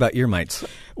did you hear about ear mites?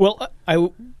 Well,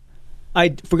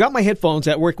 I forgot my headphones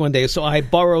at work one day, so I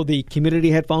borrowed the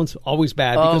community headphones. Always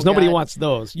bad because nobody God. wants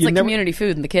those. It's like community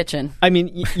food in the kitchen. I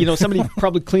mean, somebody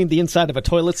probably cleaned the inside of a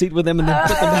toilet seat with them and then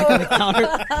put them back on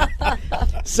the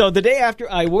counter. So the day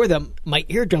after I wore them, my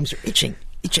eardrums are itching.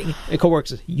 And coworker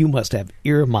says, "You must have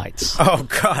ear mites." Oh,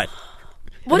 God.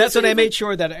 And that's when I made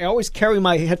sure that I always carry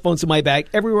my headphones in my bag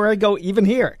everywhere I go, even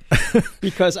here,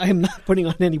 because I am not putting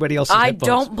on anybody else's headphones. I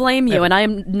don't blame you, Never. and I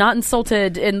am not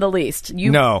insulted in the least.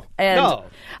 No. And, No.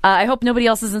 I hope nobody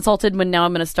else is insulted when now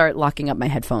I'm going to start locking up my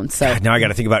headphones. So. Now I got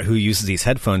to think about who uses these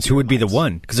headphones. Who would be the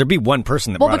one? Because there'd be one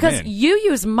person that Well, brought because them in. you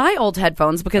use my old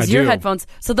headphones because I your do. headphones.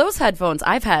 So those headphones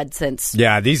I've had since.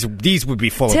 Yeah, these would be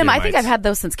full of Tim, ear I think mites. I've had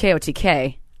those since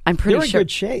KOTK. I'm pretty They're in sure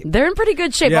good shape. They're in pretty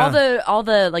good shape. Yeah. All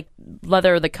the like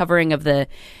leather, the covering of the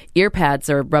ear pads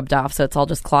are rubbed off, so it's all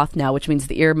just cloth now, which means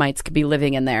the ear mites could be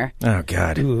living in there. Oh,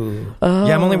 God. Yeah,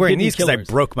 I'm only wearing Hidden these because I killers.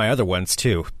 broke my other ones,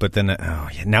 too. But then,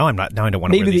 now I'm not. Now I don't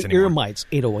want to wear Maybe these the anymore. ear mites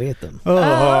ate away at them.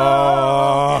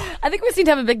 Oh. I think we seem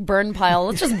to have a big burn pile.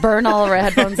 Let's just burn all of our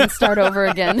headphones and start over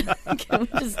again. Can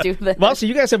we just do that? Well, so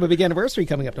you guys have a big anniversary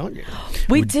coming up, don't you?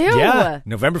 We do. Yeah,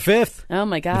 November 5th. Oh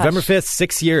my gosh. November 5th,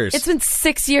 6 years. It's been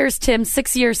 6 years, Tim.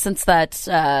 6 years since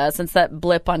that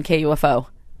blip on KUFO.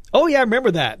 Oh, yeah, I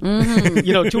remember that.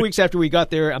 Mm-hmm. 2 weeks after we got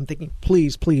there, I'm thinking,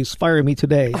 please, fire me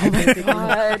today. Oh, my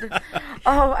God.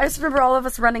 Oh, I just remember all of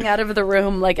us running out of the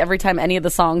room, like, every time any of the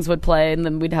songs would play, and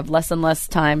then we'd have less and less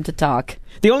time to talk.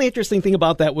 The only interesting thing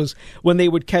about that was when they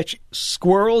would catch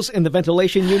squirrels in the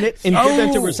ventilation unit and give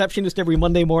them to a receptionist every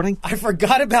Monday morning. I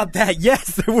forgot about that.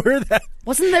 Yes, there were that.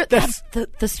 Wasn't there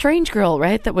the strange girl,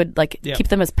 right, that would, like, keep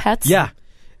them as pets? Yeah.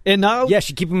 And now... Yeah,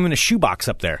 she'd keep them in a shoebox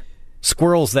up there.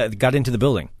 Squirrels that got into the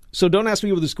building. So don't ask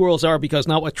me where the squirrels are because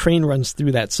now a train runs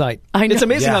through that site. I know. It's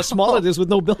amazing how small it is with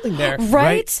no building there.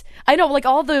 Right? I know, like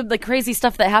all the crazy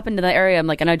stuff that happened in that area. I'm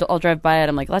like, and I'll drive by it.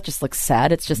 I'm like, well, that just looks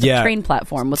sad. It's just a train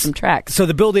platform with some tracks. So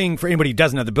the building, for anybody who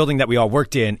doesn't know, the building that we all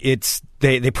worked in,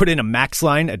 they put in a MAX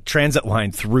line, a transit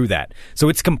line through that. So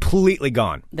it's completely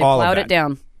gone. They all plowed of it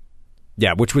down.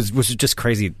 Yeah, which was just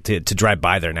crazy to drive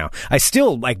by there now. I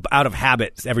still, like, out of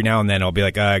habit, every now and then I'll be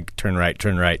like, turn right.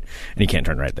 And you can't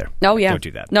turn right there. Oh, yeah. Don't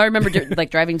do that. No, I remember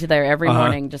like driving to there every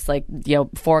morning, just like,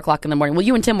 4 o'clock in the morning. Well,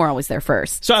 you and Tim were always there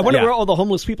first. So I wonder where all the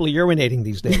homeless people are urinating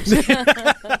these days.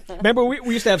 Remember,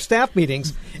 we used to have staff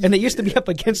meetings, and they used to be up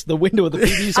against the window of the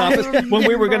PD's office when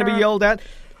we were going to be yelled at.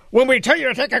 When we tell you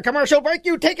to take a commercial break,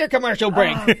 you take a commercial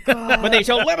break. When they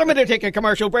tell Letterman to take a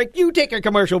commercial break, you take a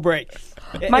commercial break.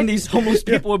 And these homeless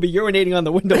people would be urinating on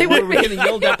the window when we were getting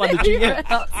yelled at by the GM.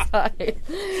 Outside.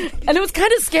 And it was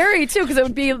kind of scary, too, because it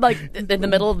would be like in the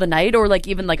middle of the night or like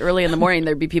even like early in the morning.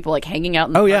 There'd be people like hanging out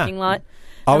in the parking lot.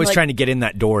 Always trying to get in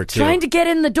that door, too. Trying to get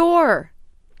in the door.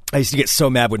 I used to get so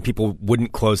mad when people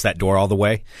wouldn't close that door all the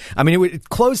way. I mean, it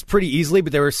closed pretty easily,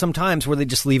 but there were some times where they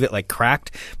just leave it like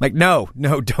cracked. I'm like, no,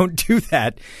 don't do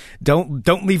that.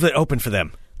 Don't leave it open for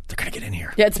them. They're going to get in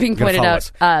here. Yeah, it's being pointed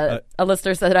out. A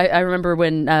listener said, I remember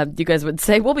when you guys would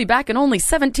say, we'll be back in only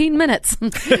 17 minutes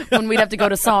when we'd have to go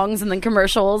to songs and then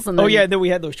commercials. And then... Oh, yeah, then we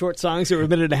had those short songs that were a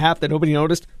minute and a half that nobody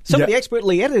noticed. Somebody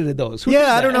expertly edited those.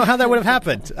 I don't know how that would have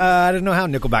happened. I don't know how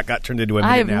Nickelback got turned into a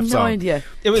minute and a half song. I have no idea.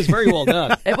 It was very well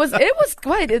done. It was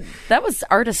quite, that was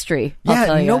artistry, I'll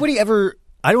tell you. Nobody ever,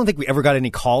 I don't think we ever got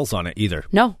any calls on it either.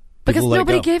 No. Because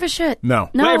nobody gave a shit.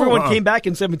 No. Well, everyone came back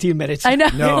in 17 minutes. I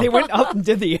know. They went out and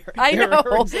did the air. I know.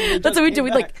 That's what we do.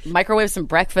 We'd like microwave some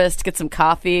breakfast, get some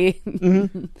coffee.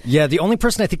 Mm-hmm. Yeah, the only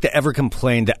person I think that ever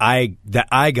complained that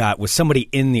I got was somebody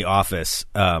in the office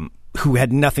who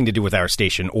had nothing to do with our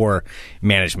station or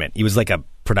management. He was like a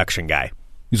production guy.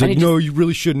 He's like, no, you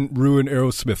really shouldn't ruin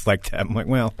Aerosmith like that. I'm like,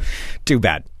 well, too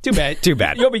bad. Too bad. Too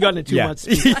bad. You'll be gone in 2 months.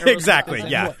 Exactly,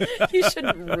 yeah. You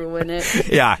shouldn't ruin it.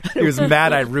 Yeah, he was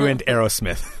mad I ruined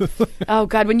Aerosmith. Oh,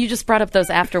 God, when you just brought up those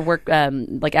after work,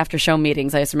 like after show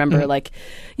meetings, I just remember, like,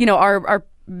 our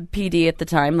PD at the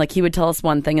time, like, he would tell us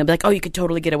one thing and be like, oh, you could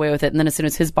totally get away with it. And then as soon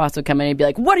as his boss would come in, he'd be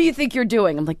like, what do you think you're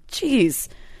doing? I'm like, geez.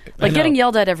 Like, getting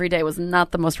yelled at every day was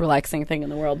not the most relaxing thing in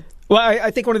the world. Well,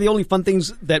 I think one of the only fun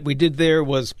things that we did there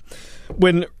was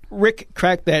when Rick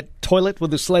cracked that toilet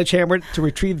with a sledgehammer to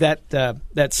retrieve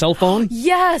that cell phone.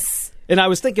 Yes! And I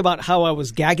was thinking about how I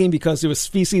was gagging because there was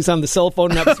feces on the cell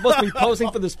phone, and I was supposed to be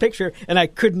posing for this picture, and I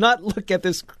could not look at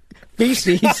this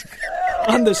feces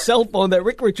on the cell phone that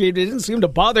Rick retrieved. It didn't seem to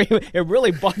bother him. It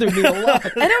really bothered me a lot.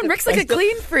 I know, and Rick's like a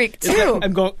clean freak, too.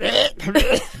 I'm going...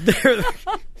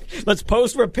 Let's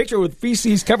pose for a picture with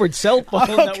feces-covered cell phone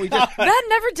that we just... That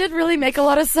never did really make a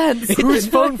lot of sense. Whose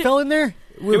phone fell in there?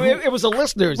 It was a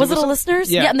listener's. Was it a listener's?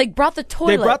 Yeah, and they brought the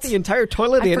toilet. They brought the entire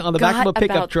toilet in on the back of a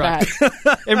pickup truck.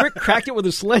 And Rick cracked it with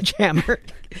a sledgehammer.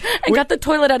 And got the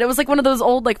toilet out. It was like one of those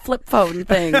old like flip phone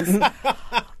things.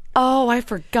 Oh, I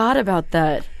forgot about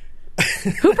that.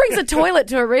 Who brings a toilet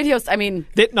to a radio station? I mean...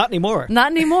 Not anymore.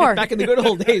 Not anymore. Back in the good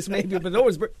old days, maybe, but no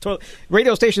one's...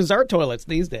 Radio stations are toilets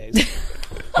these days.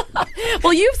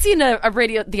 Well, you've seen the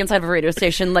inside of a radio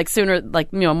station like sooner,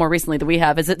 like, more recently than we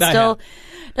have. Is it still...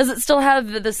 Does it still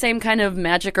have the same kind of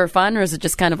magic or fun, or is it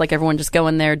just kind of like everyone just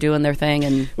going there, doing their thing?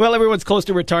 And well, everyone's close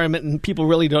to retirement, and people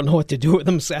really don't know what to do with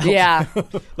themselves. Yeah.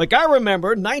 Like, I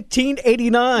remember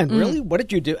 1989. Really? What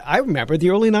did you do? I remember the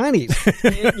early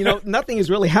 90s. Nothing has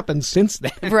really happened since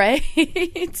then. Right.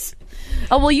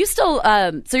 Oh, well, you still...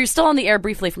 so you're still on the air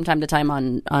briefly from time to time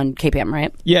on KPM,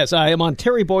 right? Yes, I am on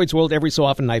Terry Boyd's World every so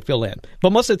often, and I fill in.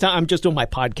 But most of the time, I'm just doing my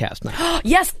podcast now.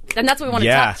 Yes, and that's what we want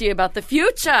to talk to you about, the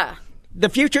future. The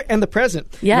future and the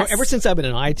present. Yes. Ever since I've been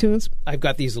in iTunes, I've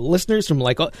got these listeners from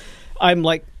I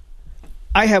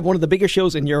have one of the biggest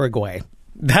shows in Uruguay.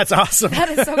 That's awesome. That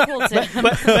is so cool, too.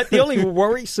 But the only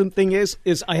worrisome thing is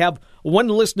I have one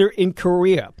listener in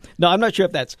Korea. Now, I'm not sure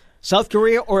if that's South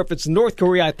Korea or if it's North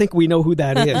Korea. I think we know who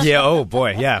that is. Yeah, oh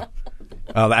boy, yeah.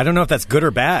 I don't know if that's good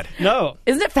or bad. No.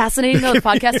 Isn't it fascinating, though, with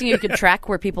podcasting, you can track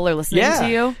where people are listening to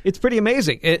you? It's pretty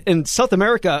amazing. In South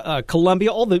America,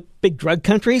 Colombia, all the big drug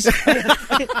countries,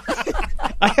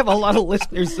 I have a lot of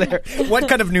listeners there. What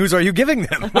kind of news are you giving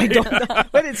them? I don't know.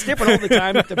 But it's different all the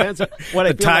time. It depends on what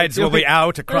I The feel like tides will be doing.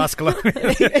 out across Colombia.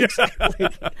 Exactly.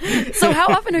 So how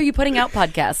often are you putting out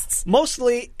podcasts?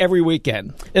 Mostly every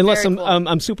weekend, unless Very cool.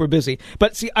 I'm super busy.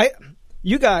 But see,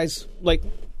 you guys, like,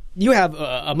 you have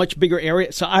a much bigger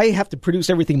area, so I have to produce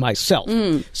everything myself.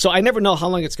 So I never know how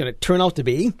long it's going to turn out to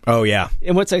be. Oh, yeah.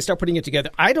 And once I start putting it together,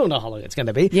 I don't know how long it's going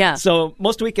to be. Yeah. So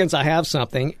most weekends I have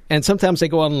something, and sometimes I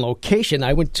go on location.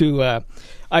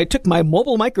 I took my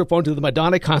mobile microphone to the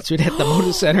Madonna concert at the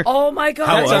Moda Center. Oh, my God.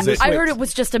 How was it? I heard it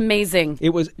was just amazing.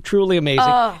 It was truly amazing.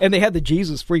 And they had the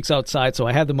Jesus freaks outside, so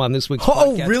I had them on this week's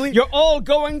Oh, podcast. really? You're all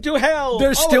going to hell. They're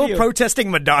all still of you. protesting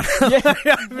Madonna.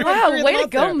 Wow, way to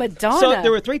go, Madonna. So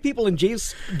there were 3 people in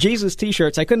Jesus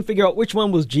T-shirts. I couldn't figure out which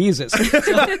one was Jesus.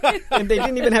 And they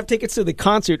didn't even have tickets to the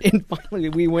concert. And finally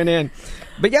we went in.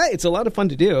 But yeah, it's a lot of fun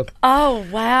to do. Oh,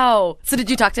 wow. So did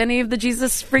you talk to any of the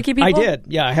Jesus freaky people? I did.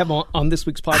 Yeah, I have them on this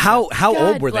week's podcast. How God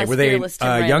old were they? bless Were they fearless Tim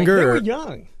Riley. younger? They or- were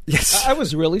young. Yes. I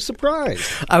was really surprised.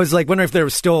 I was like wondering if they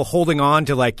were still holding on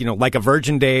to like a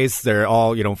Virgin Days. They're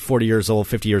all 40 years old,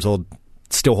 50 years old,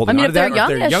 still holding I mean, on if to that. they're Or if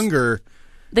they're youngish, younger.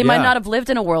 They might Yeah. not have lived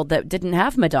in a world that didn't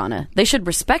have Madonna. They should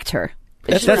respect her.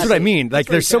 That's what I mean. Like,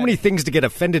 very there's so sad. many things to get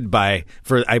offended by.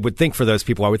 I would think for those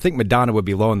people, I would think Madonna would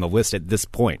be low on the list at this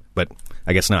point, but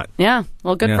I guess not. Yeah,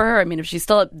 well, good Yeah. for her. I mean, if she's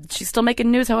still making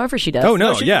news, however she does. Oh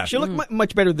no, She, yeah. she looked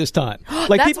much better this time.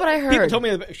 That's what I heard. People told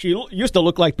me that she used to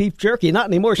look like beef jerky. Not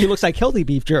anymore. She looks like healthy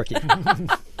beef jerky.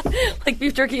 Like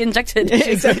beef jerky injected.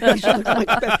 Exactly. She looked much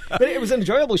better. But it was an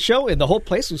enjoyable show, and the whole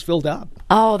place was filled up.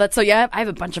 Oh, that's so. Yeah, I have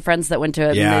a bunch of friends that went to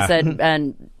it, Yeah.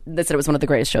 and they said it was one of the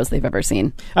greatest shows they've ever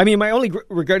seen. I mean, my only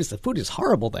regret is the food is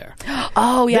horrible there.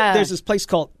 Oh yeah, There's this place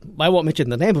called, I won't mention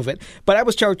the name of it, but I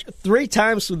was charged 3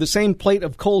 times for the same plate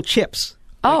of cold chips.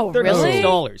 Oh, really?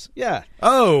 $36. Yeah.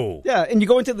 Oh. Yeah, and you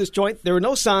go into this joint, there are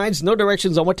no signs, no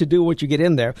directions on what to do once you get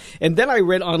in there. And then I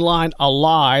read online a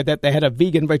lie that they had a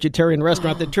vegan-vegetarian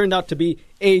restaurant that turned out to be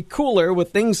a cooler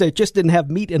with things that just didn't have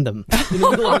meat in them in the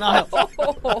middle of an aisle.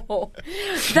 Oh,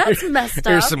 that's messed up.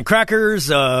 There's some crackers.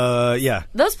 Yeah.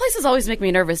 Those places always make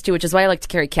me nervous too, which is why I like to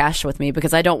carry cash with me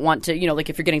because I don't want to, like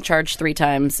if you're getting charged 3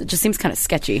 times, it just seems kind of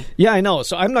sketchy. Yeah, I know.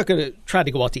 So I'm not going to try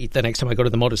to go out to eat the next time I go to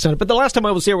the Moda Center. But the last time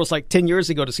I was here was like 10 years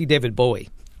ago to see David Bowie.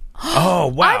 Oh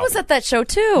wow. I was at that show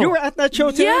too. You were at that show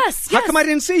too? Yes. How come I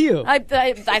didn't see you? I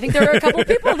think there were a couple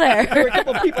people there. There were a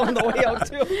couple of people on the way out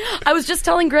too. I was just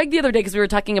telling Greg the other day because we were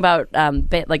talking about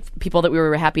like people that we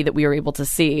were happy that we were able to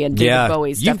see, and David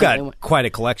Bowie's. You've definitely got quite a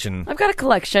collection. I've got a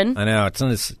collection. I know. It's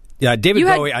not as. Yeah, David You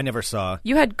had- Bowie. I never saw.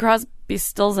 You had Crosby,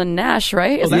 Stills, and Nash,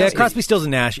 right? Is that Yeah, what- Crosby, Stills,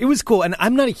 and Nash. It was cool, and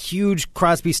I'm not a huge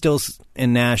Crosby, Stills,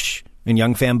 and Nash and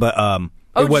Young fan, but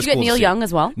Oh, it was did you get cool to Neil see. Young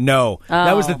as well? No,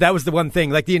 that was Oh. that was the one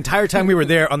thing. Like the entire time we were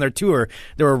there on their tour,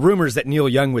 there were rumors that Neil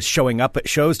Young was showing up at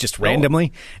shows just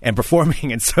randomly and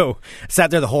performing, and so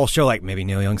sat there the whole show like maybe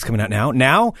Neil Young's coming out now.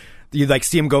 Now you like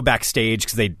see him go backstage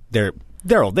because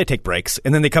they're old. They take breaks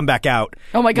and then they come back out.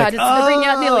 Oh my God! Like, It's bringing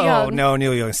out Neil Young. Oh no,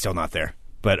 Neil Young's still not there.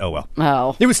 But oh well.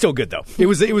 Oh. It was still good though. It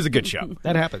was a good show.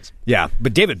 That happens. Yeah,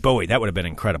 but David Bowie, that would have been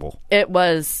incredible. It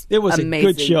was amazing. a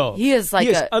good show. He is like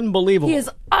unbelievable. He is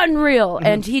unreal,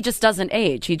 and he just doesn't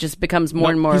age. He just becomes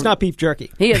more and more. He's not beef jerky.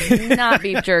 He is not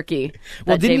beef jerky.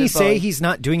 Well, that didn't he David say Bowie. he's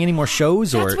not doing any more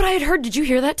shows? That's Or what I had heard. Did you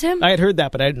hear that, Tim? I had heard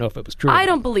that, but I didn't know if it was true. I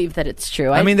don't believe that it's true.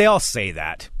 I mean, they all say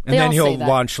that, and They then all he'll say that.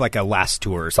 launch like a last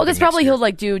tour or well, something. because probably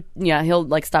next he'll year. he'll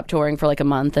like stop touring for like a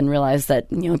month and realize that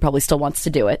he probably still wants to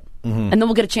do it, and then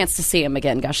we'll get a chance to see him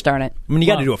again. Gosh darn it! I mean, you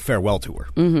got to do a farewell tour.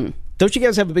 Don't you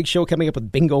guys have a big show coming up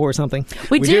with bingo or something?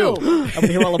 We do. I want to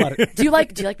hear all about it. Do you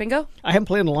like bingo? I haven't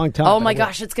played in a long time. Oh but my I will.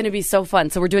 gosh, it's going to be so fun.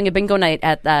 So we're doing a bingo night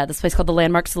at this place called the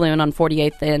Landmark Saloon on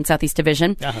 48th and Southeast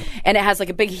Division. And it has like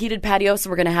a big heated patio, so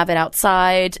we're going to have it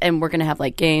outside, and we're going to have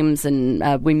like games,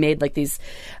 and we made like these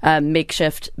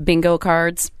makeshift bingo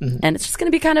cards. And it's just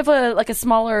going to be kind of a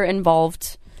smaller,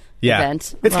 involved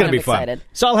event. It's Well, going to be I'm fun. excited.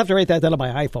 So I'll have to write that down on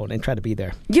my iPhone and try to be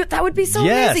there. That would be so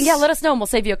Yes. amazing. Yeah, let us know, and we'll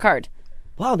save you a card.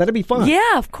 Wow, that'd be fun.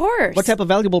 Yeah, of course. What type of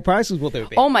valuable prizes will there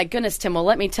be? Oh my goodness, Tim. Well,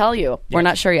 let me tell you. We're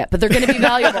not sure yet, but they're going to be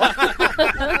valuable.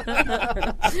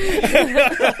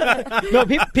 No,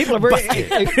 people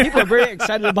are very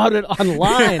excited about it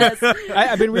online.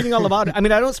 I've been reading all about it. I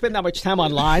mean, I don't spend that much time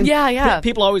online. Yeah.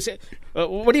 People always say,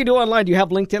 what do you do online? Do you have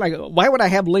LinkedIn? I go, why would I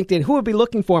have LinkedIn? Who would be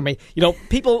looking for me?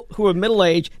 People who are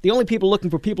middle-aged, the only people looking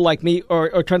for people like me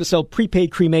are trying to sell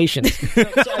prepaid cremations.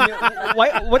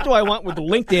 What do I want with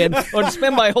LinkedIn or to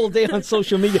spend my whole day on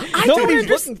social media? Nobody's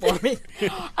looking for me.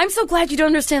 I'm so glad you don't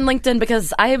understand LinkedIn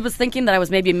because I was thinking that I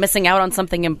was maybe missing out on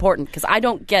something important because I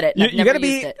don't get it. You got to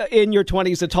be in your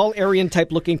 20s, a tall Aryan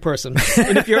type looking person.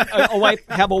 And if you're a wife,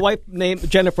 have a wife named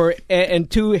Jennifer and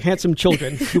 2 handsome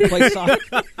children who play soccer.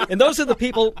 And those are the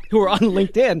people who are on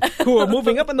LinkedIn who are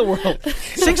moving up in the world.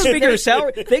 6-figure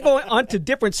salary. They go on to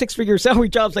different 6-figure salary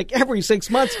jobs like every 6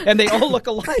 months, and they all look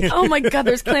alike. Oh my God,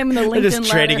 there's claiming the LinkedIn They're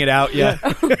just trading it out, yeah.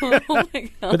 Oh my God.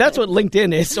 But that's what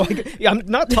LinkedIn is. So I'm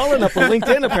not tall enough for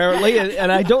LinkedIn, apparently,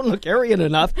 and I don't look Aryan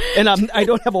enough, and I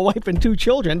don't have a wife and 2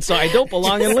 children, so I don't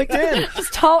belong in LinkedIn.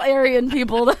 Just tall Aryan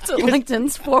people. That's what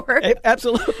LinkedIn's for.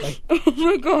 Absolutely. Oh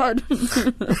my God.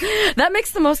 That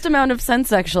makes the most amount of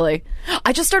sense, actually.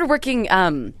 I just started working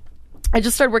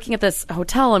at this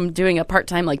hotel. I'm doing a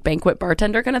part-time banquet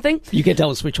bartender kind of thing. You can't tell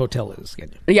us which hotel it is,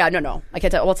 can you? Yeah, no. I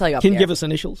can't tell. We'll tell you off Can the you air. give us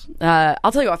initials?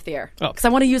 I'll tell you off the air. Because I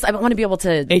want to be able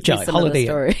to use some Holiday of the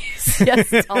stories.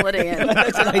 Yes, it's Holiday Inn.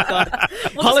 That's what I thought.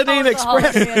 We'll Holiday Inn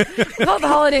Express. Call it the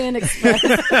Holiday Inn Express.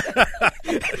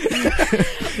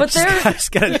 But they're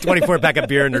Just got a 24-pack of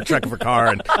beer in their trunk of her car.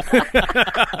 And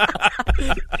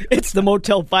It's the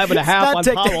Motel 5.5 on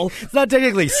Powell. It's not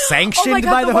technically sanctioned oh my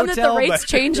God, by the one hotel. that the rates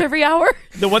change every hour.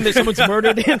 The one that someone's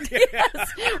murdered in.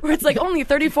 Yes, where it's only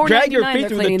 $34.99. Drag your feet They're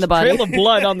through cleaning the the body. trail of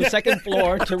blood on the second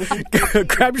floor.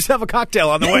 Grab yourself a cocktail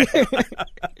on the way.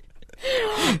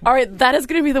 All right, that is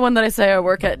going to be the one that I say I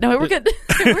work at. No, I work at.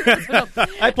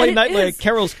 I play And it nightly is. at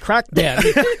Carol's Crack Den at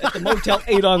the Motel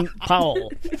 8 on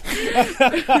Powell.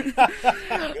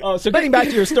 So getting back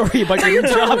to your story about your new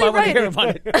job, Totally I want to right. hear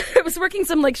about it. I was working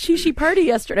some shishi party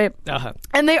yesterday, Uh-huh.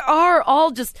 and they are all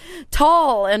just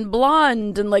tall and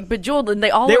blonde and bejeweled, and they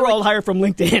They are were all hired from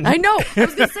LinkedIn. I know. I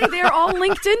was going to say they are all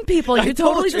LinkedIn people. You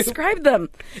told totally you. described them.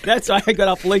 That's why I got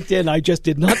off LinkedIn. I just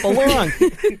did not belong.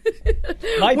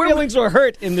 My feelings were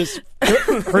hurt in this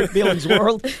hurt feelings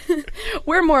world.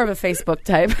 We're more of a Facebook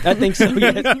type. I think so,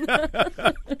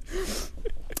 yes.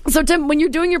 So, Tim, when you're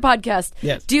doing your podcast,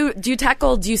 Yes. do you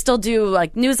still do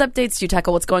news updates? Do you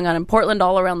tackle what's going on in Portland,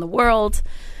 all around the world?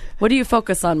 What do you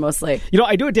focus on mostly?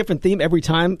 I do a different theme every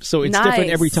time, so it's different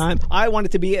Nice. every time. I want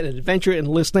it to be an adventure in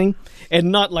listening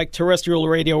and not like terrestrial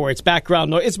radio where it's background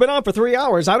noise. It's been on for 3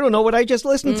 hours. I don't know what I just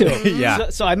listened to.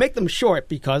 Yeah. So I make them short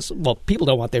because, people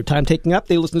don't want their time taken up.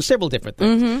 They listen to several different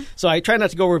things. So I try not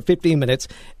to go over 15 minutes,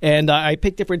 and I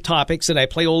pick different topics, and I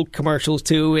play old commercials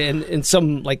too, and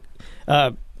some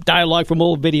dialogue from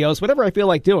old videos, whatever I feel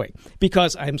like doing,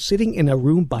 because I'm sitting in a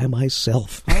room by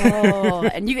myself. Oh,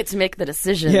 and you get to make the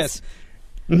decisions. Yes.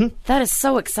 That is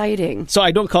so exciting. So I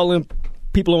don't call in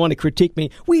people who want to critique me.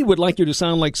 We would like you to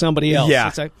sound like somebody else. Yeah.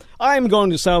 It's like, I'm going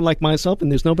to sound like myself,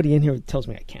 and there's nobody in here that tells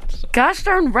me I can't. So. Gosh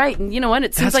darn right. And you know what?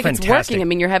 It seems That's like it's fantastic. working. I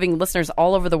mean, you're having listeners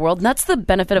all over the world. And that's the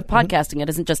benefit of podcasting. It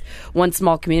isn't just one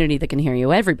small community that can hear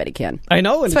you. Everybody can. I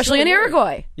know. And it's Especially in really weird.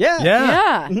 Uruguay. Yeah.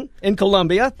 Yeah. In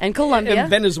Colombia. And Colombia. And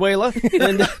Venezuela.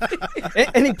 And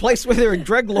any place where there are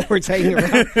drug lords hanging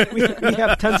around. We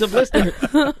have tons of listeners.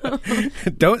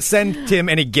 Don't send Tim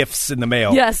any gifts in the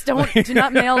mail. Yes, do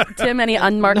not mail Tim any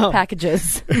unmarked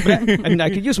packages. I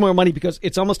could use more money because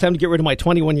it's almost time to get rid of my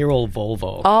 21-year-old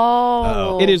Volvo.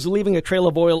 Oh. It is leaving a trail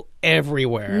of oil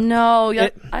everywhere. No,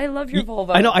 I love your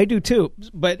Volvo. I know, I do too,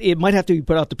 but it might have to be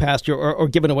put out to pasture or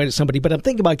given away to somebody. But I'm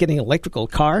thinking about getting an electrical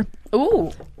car.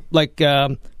 Ooh. Like,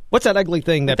 what's that ugly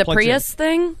thing that The plugs Prius in?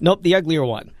 thing? Nope, the uglier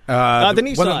one. The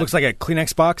Nissan. One that looks like a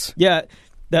Kleenex box. Yeah,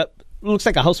 that looks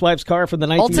like a housewife's car from the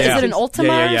 1960s. Is it an Ultima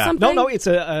Yeah. or something? No, it's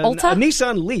a Ulta?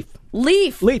 Nissan Leaf.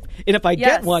 Leaf. And if I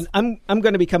Yes. get one, I'm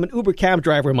going to become an Uber cab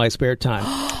driver in my spare time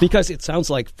because it sounds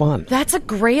like fun. That's a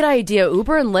great idea.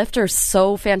 Uber and Lyft are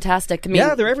so fantastic. I mean,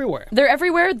 Yeah, they're everywhere. They're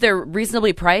everywhere. They're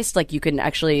reasonably priced. You can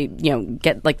actually,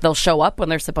 get they'll show up when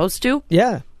they're supposed to.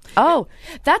 Yeah. Oh,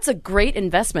 that's a great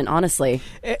investment, honestly.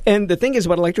 And the thing is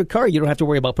about electric car, you don't have to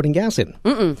worry about putting gas in.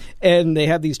 And they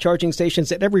have these charging stations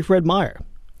at every Fred Meyer.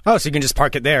 Oh, so you can just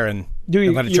park it there and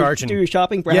let it charge. Do your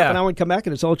shopping for half an hour and come back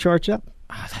and it's all charged up.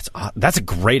 That's a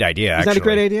great idea, Is that a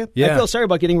great idea? Yeah. I feel sorry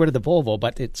about getting rid of the Volvo,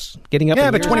 but it's getting up in Yeah,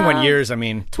 but years. 21 years, I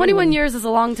mean. 21 years is a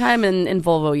long time in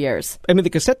Volvo years. I mean, the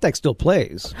cassette deck still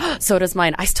plays. So does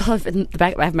mine. I still have in the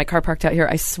back. I have my car parked out here.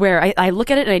 I swear. I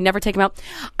look at it and I never take them out.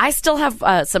 I still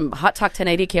have some Hot Talk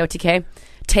 1080 KOTK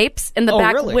tapes in the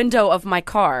back really? window of my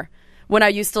car. when I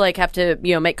used to like have to,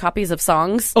 make copies of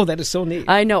songs. Oh, that is so neat.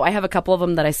 I know. I have a couple of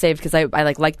them that I saved because I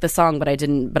liked the song, but I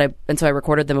didn't. And so I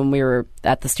recorded them when we were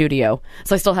at the studio.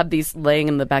 So I still have these laying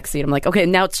in the back seat. I'm like, okay,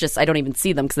 now it's just I don't even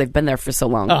see them because they've been there for so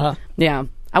long. Yeah.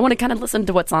 I want to kind of listen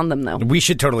to what's on them, though. We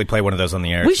should totally play one of those on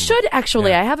the air. We should,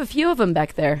 actually. Yeah. I have a few of them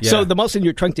back there. Yeah. So the mouse in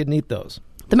your trunk didn't eat those?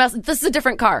 This is a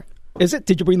different car. Is it?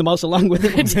 Did you bring the mouse along with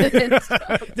it? I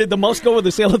didn't. Did the mouse go with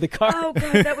the sale of the car? Oh,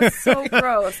 God, that was so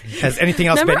gross. Has anything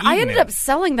else been eaten? I ended up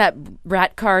selling that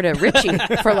rat car to Richie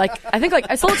for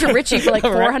I sold it to Richie for like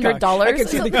 $400. I can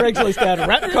see the Craigslist ad.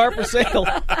 Rat car for sale.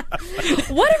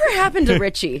 Whatever happened to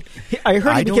Richie? I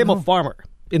heard he became a farmer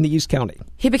in the East County.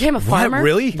 He became a farmer? What,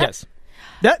 really? Yes.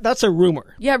 That's a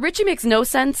rumor. Yeah, Richie makes no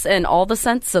sense and all the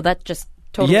sense, so that just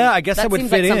totally... Yeah, I guess that would seems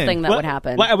fit like in. something that would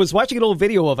happen. Well, I was watching an old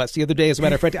video of us the other day, as a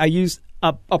matter of fact. I used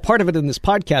a part of it in this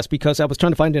podcast because I was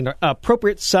trying to find an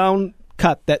appropriate sound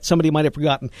cut that somebody might have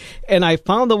forgotten. And I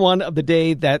found the one of the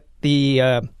day that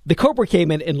the Cobra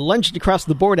came in and lunged across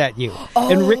the board at you.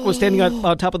 Oh. And Rick was standing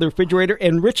on top of the refrigerator,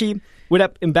 and Richie went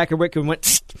up in back of Rick and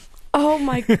went... Oh,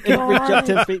 my God. And Rick jumped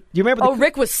 10 feet. Do you remember?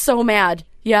 Rick was so mad.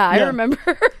 Yeah, I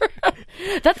remember.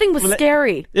 That thing was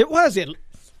scary. It was. It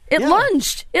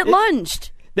lunged. It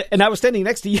lunged. And I was standing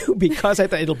next to you because I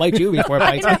thought it'll bite you before it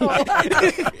bites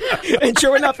me. And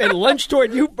sure enough, it lunged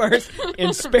toward you first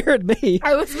and spared me.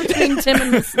 I was between Tim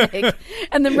and the snake.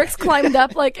 And then Rick's climbed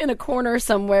up like in a corner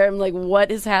somewhere. I'm like,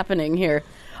 what is happening here?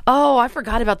 Oh, I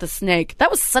forgot about the snake. That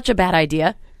was such a bad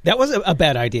idea. That was a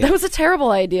bad idea. That was a terrible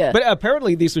idea. But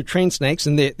apparently these were trained snakes,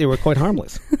 and they were quite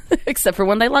harmless. Except for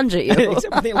when they lunge at you.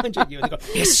 Except when they lunge at you. And they go,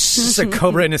 It's just a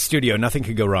cobra in a studio. Nothing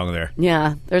could go wrong there.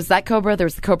 Yeah. There's that cobra.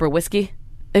 There's the cobra whiskey.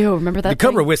 Ew, remember that The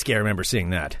Cobra whiskey, I remember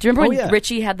seeing that. Do you remember when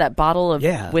Richie had that bottle of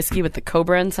Yeah. whiskey with the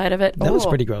cobra inside of it? That was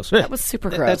pretty gross. That was super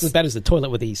gross. That's as bad as the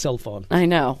toilet with the cell phone. I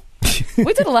know.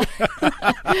 We did a lot.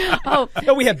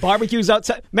 No, we had barbecues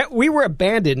outside. We were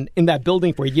abandoned in that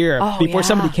building for a year before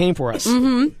somebody came for us.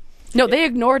 Mm-hmm. No, they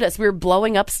ignored us. We were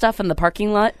blowing up stuff in the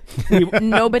parking lot.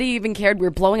 Nobody even cared. We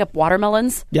were blowing up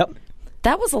watermelons. Yep.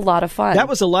 That was a lot of fun. That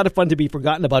was a lot of fun to be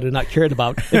forgotten about and not cared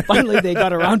about. And finally they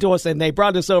got around to us and they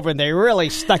brought us over and they really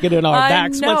stuck it in our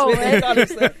backs once they got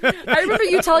us there. I remember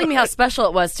you telling me how special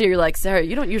it was too. You're like, Sarah,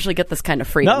 you don't usually get this kind of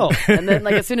freedom. No. And then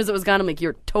as soon as it was gone, I'm like,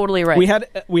 you're totally right.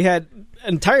 We had an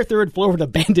entire third floor of an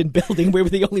abandoned building. We were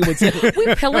the only ones in it.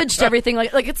 We pillaged everything.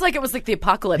 Like it's like it was like the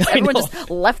apocalypse. Everyone just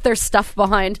left their stuff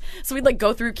behind. So we'd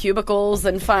go through cubicles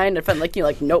and find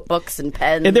notebooks and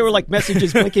pens. And there were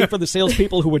messages blinking for the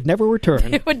salespeople who would never return.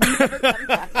 It would never come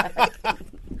back.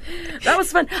 That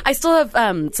was fun. I still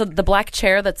have so the black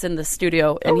chair that's in the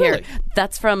studio in here.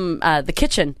 That's from the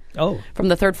kitchen. Oh, from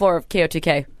the third floor of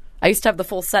KOTK. I used to have the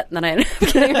full set, and then I ended up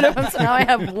getting rid of them, so now I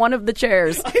have one of the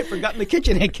chairs. I had forgotten the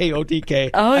kitchen had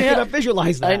KOTK. Oh, I could have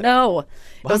visualized that. I know. Wow,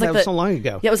 it was that was so long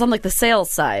ago. Yeah, it was on the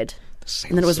sales side.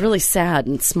 And then it was really sad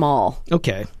and small.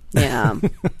 Okay. Yeah.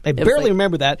 I barely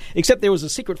remember that, except there was a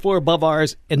secret floor above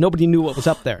ours, and nobody knew what was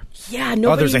up there. Yeah,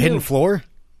 nobody there's a knew. hidden floor?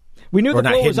 We knew the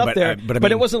floor was up there,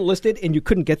 but it wasn't listed, and you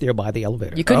couldn't get there by the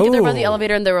elevator. You couldn't get there by the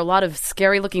elevator, and there were a lot of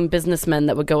scary-looking businessmen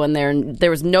that would go in there, and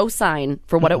there was no sign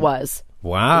for what it was.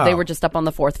 Wow. They were just up on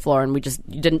the fourth floor, and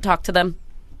you didn't talk to them.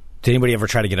 Did anybody ever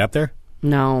try to get up there?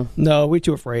 No. No, we're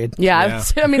too afraid. Yeah.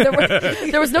 I mean,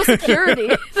 there was no security.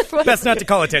 That's not to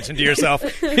call attention to yourself.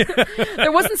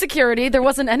 There wasn't security. There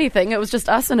wasn't anything. It was just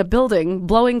us in a building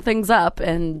blowing things up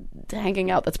and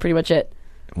hanging out. That's pretty much it.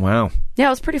 Wow. Yeah, it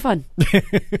was pretty fun.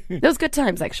 It was good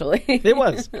times, actually. It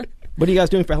was. What are you guys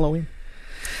doing for Halloween?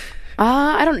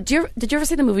 I don't know. Did you ever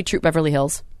see the movie Troop Beverly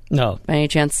Hills? No. By any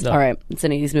chance? No. All right. It's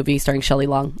an 80s movie starring Shelley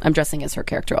Long. I'm dressing as her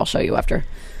character. I'll show you after.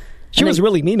 She was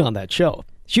really mean on that show.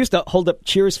 She used to hold up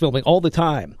Cheers filming all the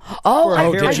time. Oh,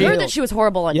 I did she? heard that she was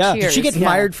horrible on Yeah. Cheers. Did she get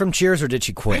fired from Cheers or did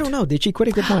she quit? I don't know. Did she quit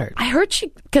or get fired? I heard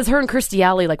because her and Kirstie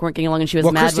Alley weren't getting along, and she was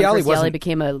mad Kirstie when Alley Kirstie Alley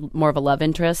became more of a love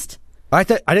interest. I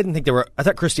didn't think I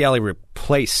thought Kirstie Alley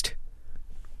replaced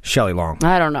Shelley Long.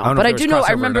 I don't know. But I do know,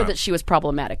 I remember that that she was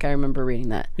problematic. I remember reading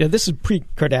that. Yeah, this is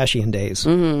pre-Kardashian days.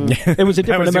 Mm-hmm. It was a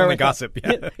different That was the only America. gossip,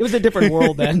 yeah. It was a different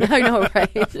world then. I know,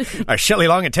 right? Are Shelley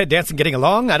Long and Ted Danson getting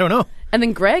along? I don't know. And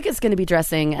then Greg is going to be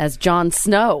dressing as Jon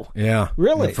Snow. Yeah.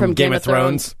 Really? From Game of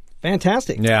Thrones.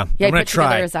 Fantastic. Yeah. Yeah, I'm he going put to try.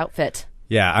 together his outfit.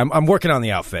 Yeah, I'm working on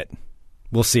the outfit.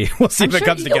 We'll see. We'll see if it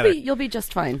comes together. You'll be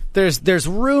just fine. There's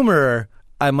rumor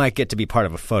I might get to be part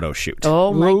of a photo shoot.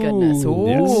 Oh, my goodness.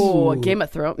 Ooh, yes. Game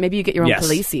of Thrones. Maybe you get your own Yes.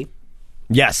 Khaleesi.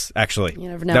 Yes, actually. You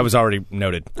never know. That was already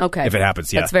noted. Okay. If it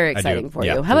happens, yeah. That's very I do. exciting for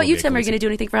Yeah, you. there How about will you, be a Tim? Are you Khaleesi. going to do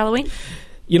anything for Halloween?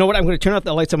 You know what? I'm going to turn off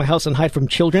the lights on my house and hide from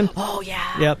children. Oh,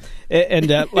 yeah. Yeah.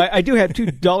 And I do have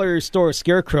 $2 store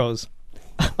scarecrows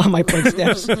on my front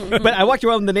steps. But I walked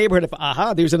around the neighborhood.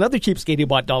 There's another cheapskate who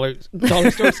bought dollar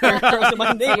store scarecrows in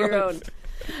my neighborhood.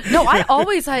 No, I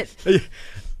always hide.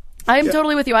 I am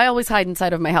totally with you. I always hide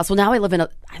inside of my house. Well, now I live in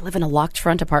a locked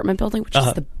front apartment building, which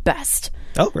is the best.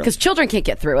 Oh, really? Because children can't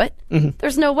get through it. Mm-hmm.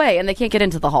 There's no way, and they can't get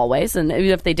into the hallways. And even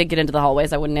if they did get into the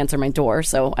hallways, I wouldn't answer my door,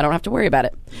 so I don't have to worry about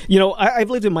it. You know, I've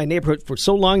lived in my neighborhood for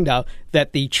so long now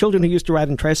that the children who used to ride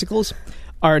on tricycles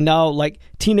are now like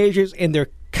teenagers, and they're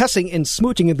cussing and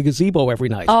smooching in the gazebo every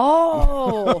night.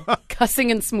 Oh,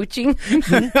 cussing and smooching.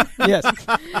 Yes.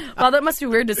 Well, that must be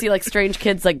weird to see like strange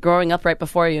kids like growing up right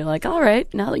before you. Like, all right,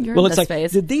 now that you're in it's this like,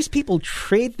 phase. did these people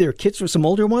trade their kids for some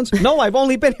older ones? No, I've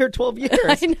only been here 12 years.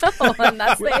 I know, and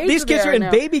that's the age These kids are in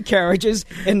now. baby carriages,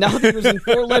 and now they're using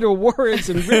 4-letter words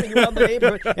and ripping around the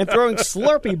neighborhood and throwing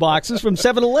Slurpee boxes from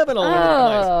 7-Eleven all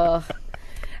over the place.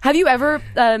 Have you ever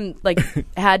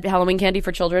had Halloween candy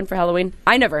for children for Halloween?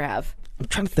 I never have. I'm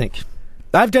trying to think.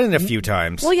 I've done it a few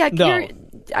times. Well, yeah, No.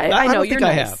 I know don't you're think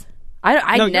I nice. have.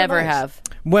 I No, you're never nice. have.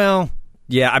 Well,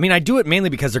 yeah. I mean, I do it mainly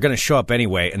because they're going to show up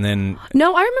anyway, and then.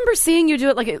 No, I remember seeing you do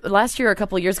it like last year or a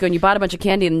couple of years ago, and you bought a bunch of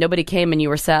candy and nobody came, and you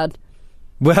were sad.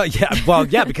 Well,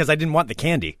 yeah, because I didn't want the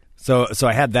candy, so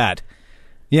I had that.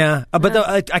 Yeah, but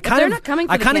I they're not coming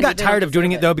for the kind candy, of got they don't tired of doing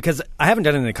deserve it though, because I haven't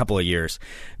done it in a couple of years.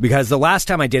 Because the last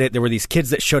time I did it, there were these kids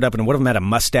that showed up, and one of them had a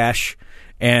mustache,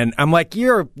 and I'm like,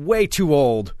 you're way too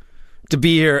old to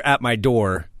be here at my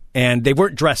door, and they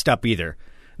weren't dressed up either.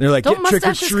 They're like, Don't get trick or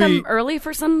mustaches treat. come early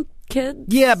for some kids?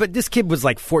 Yeah, but this kid was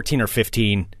like 14 or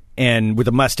 15, and with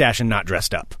a mustache and not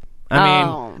dressed up. I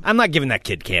mean, I'm not giving that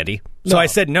kid candy, so I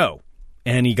said no,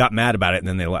 and he got mad about it, and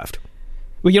then they left.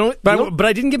 Well, you don't. But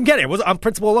I didn't give him candy. It was on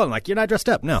principle alone. Like, you're not dressed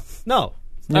up. No. No.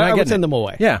 You're not I would getting send it. them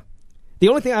away. Yeah. The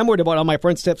only thing I'm worried about on my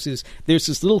front steps is there's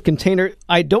this little container.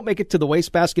 I don't make it to the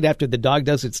wastebasket after the dog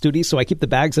does its duty, so I keep the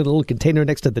bags in a little container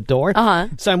next to the door. Uh-huh.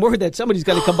 So I'm worried that somebody's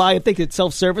going to come by and think it's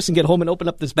self-service and get home and open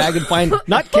up this bag and find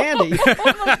not candy.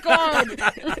 Oh, my God.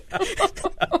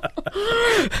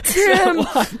 Tim,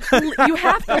 you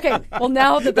have to. Okay, well,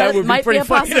 now that would be might be pretty a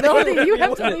funny. possibility, you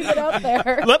have to leave it out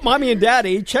there. Let Mommy and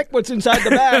Daddy check what's inside the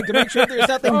bag to make sure there's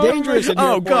nothing dangerous in here.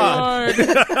 Oh, for God.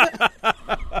 you.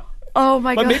 Oh,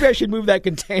 my But God. maybe I should move that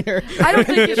container. I don't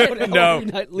think you should. No.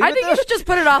 Leave I it think you there. should just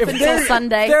put it off until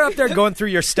Sunday. They're up there going through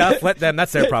your stuff. Let them.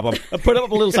 That's their problem. Put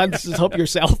up a little sign that says "Help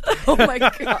yourself." Oh, my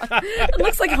God. It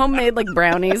looks like homemade, like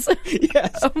brownies.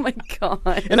 Yes. Oh, my God.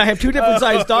 And I have two different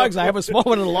sized dogs. I have a small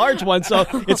one and a large one, so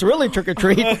it's really trick or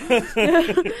treat. Well,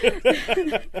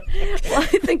 I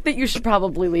think that you should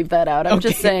probably leave that out. I'm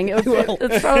just saying.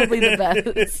 It's probably the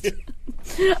best.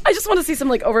 I just want to see some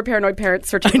like over paranoid parents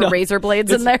searching for razor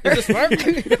blades in there.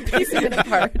 Piecing it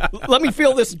apart. Let me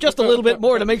feel this just a little bit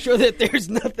more to make sure that there's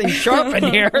nothing sharp in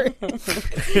here.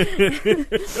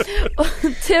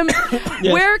 Tim,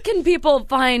 where can people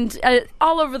find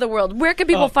all over the world? Where can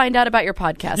people find out about your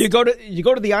podcast? You go to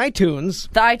the iTunes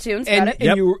The iTunes, got and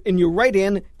it? you write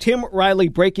in Tim Riley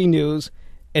breaking news,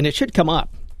 and it should come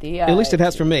up. At least it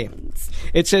has for me.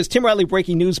 It says Tim Riley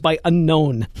breaking news by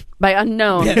unknown. By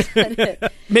unknown.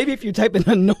 Maybe if you type in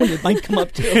unknown, it might come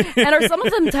up too. And are some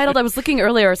of them titled? I was looking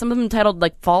earlier. Are some of them titled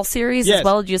like fall series Yes. as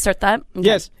well? Did you start that? Okay.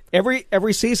 Yes,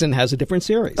 every season has a different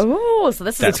series. Oh, so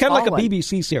this is It's kind of like a fall one.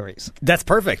 BBC series. That's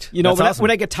perfect. You know, That's awesome.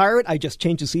 when I get tired, I just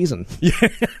change the season.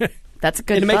 That's a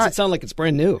good. And it makes thought. it sound like it's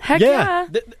brand new. Heck Yeah.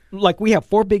 yeah. Like we have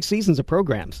 4 big seasons of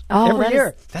programs every that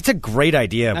year. That's a great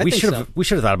idea. I We think should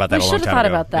so. have thought about that We a long should have time thought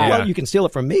ago. about that. Yeah. Well, you can steal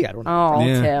it from me. I don't know. Oh,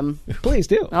 Yeah. Tim. Please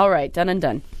do. All right, done and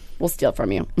done. We'll steal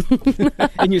from you.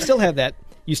 And you still have that.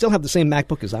 You still have the same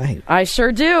MacBook as I have. I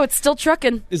sure do. It's still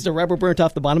trucking. Is the rubber burnt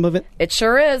off the bottom of it? It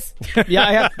sure is. Yeah,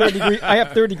 I have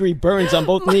 30-degree burns on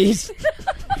both knees.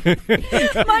 Mine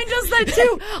does that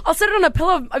too. I'll set it on a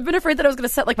pillow. I've been afraid that I was going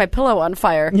to set like my pillow on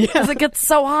fire because it gets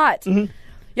so hot. Mm-hmm.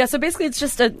 Yeah, so basically it's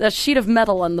just a sheet of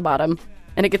metal on the bottom,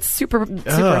 and it gets super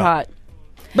hot.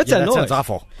 What's Yeah, that that noise? sounds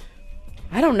awful.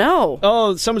 I don't know.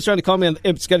 Oh, someone's trying to call me.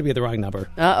 It's got to be the wrong number.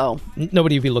 Uh-oh.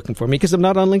 Nobody will be looking for me because I'm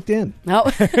not on LinkedIn. No.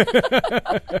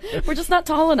 We're just not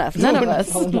tall enough. None of us.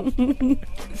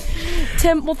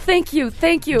 Tim, well, thank you.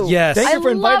 Thank you. Yes. Thank you for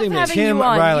inviting me. I love having Tim you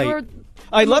on. Riley. You're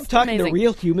I love most talking amazing. to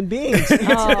real human beings.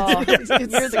 Oh, It's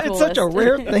the such a coolest.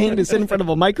 rare thing to sit in front of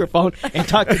a microphone and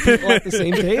talk to people at the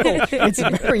same table. It's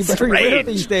very, very rare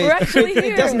these days. We're actually It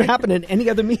here. doesn't happen in any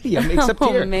other medium except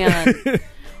here. Oh, man.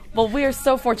 Well, we are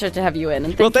so fortunate to have you in.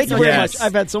 And Well, thank you very Yes. much.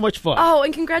 I've had so much fun. Oh,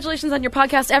 and congratulations on your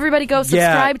podcast. Everybody go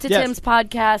subscribe to Yes. Tim's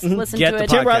podcast. Listen Get to the it.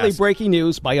 Tim Riley podcast. breaking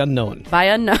news by unknown. By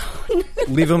unknown.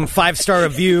 Leave them 5-star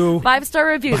review. 5-star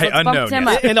reviews. By Let's unknown, bump Tim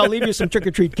yes. up. And I'll leave you some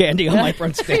trick-or-treat candy on my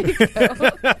front step.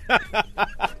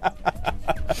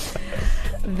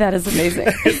 That is amazing.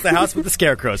 It's the house with the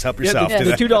scarecrows. Help yourself. Yeah, to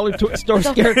the that. $2 store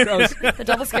scarecrows. The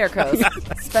double scarecrows.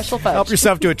 Special fudge. Help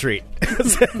yourself to a treat.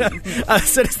 Send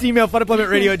us an email,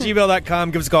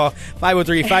 funemploymentradio@gmail.com. Give us a call,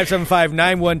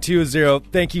 503-575-9120.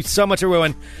 Thank you so much,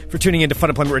 everyone, for tuning in to Fun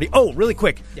Employment Radio. Oh, really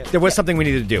quick. There was something we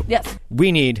needed to do. Yes.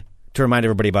 We need to remind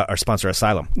everybody about our sponsor,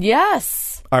 Asylum. Yes.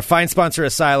 Our fine sponsor,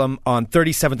 Asylum, on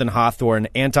 37th and Hawthorne,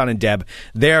 Anton and Deb.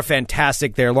 They're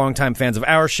fantastic. They're longtime fans of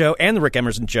our show and the Rick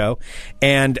Emerson show.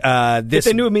 And If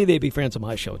they knew me, they'd be friends of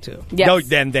my show, too. Yes. No,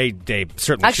 then they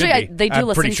certainly Actually, should be. they do I'm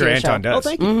listen pretty to sure your Anton show. does. Oh,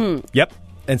 thank you. Yep.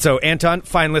 And so, Anton,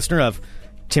 fine listener of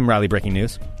Tim Riley Breaking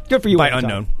News. Good for you, By Anton.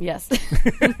 unknown. Yes.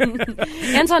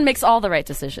 Anton makes all the right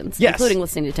decisions, Yes. including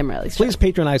listening to Tim Riley's show. Please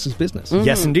patronize his business.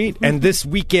 Yes, indeed. And this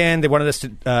weekend, they wanted us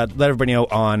to let everybody know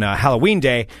on Halloween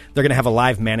Day, they're going to have a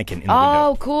live mannequin in the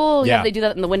window. Oh, cool. Yeah, Yeah. they do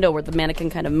that in the window where the mannequin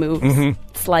kind of moves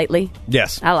slightly.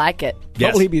 Yes. I like it. What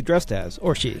Yes. will he be dressed as?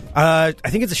 Or she? I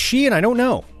think it's a she, and I don't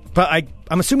know. But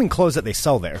I'm assuming clothes that they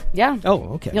sell there. Yeah.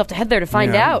 Oh, okay. You'll have to head there to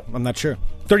find Yeah, out. I'm not sure.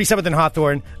 37th and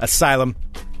Hawthorne, Asylum.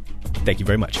 Thank you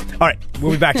very much. All right.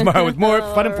 We'll be back tomorrow with more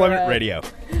Fun Employment Radio.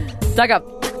 Dug up.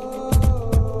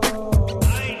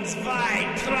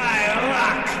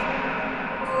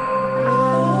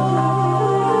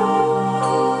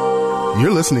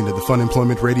 You're listening to the Fun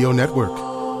Employment Radio Network.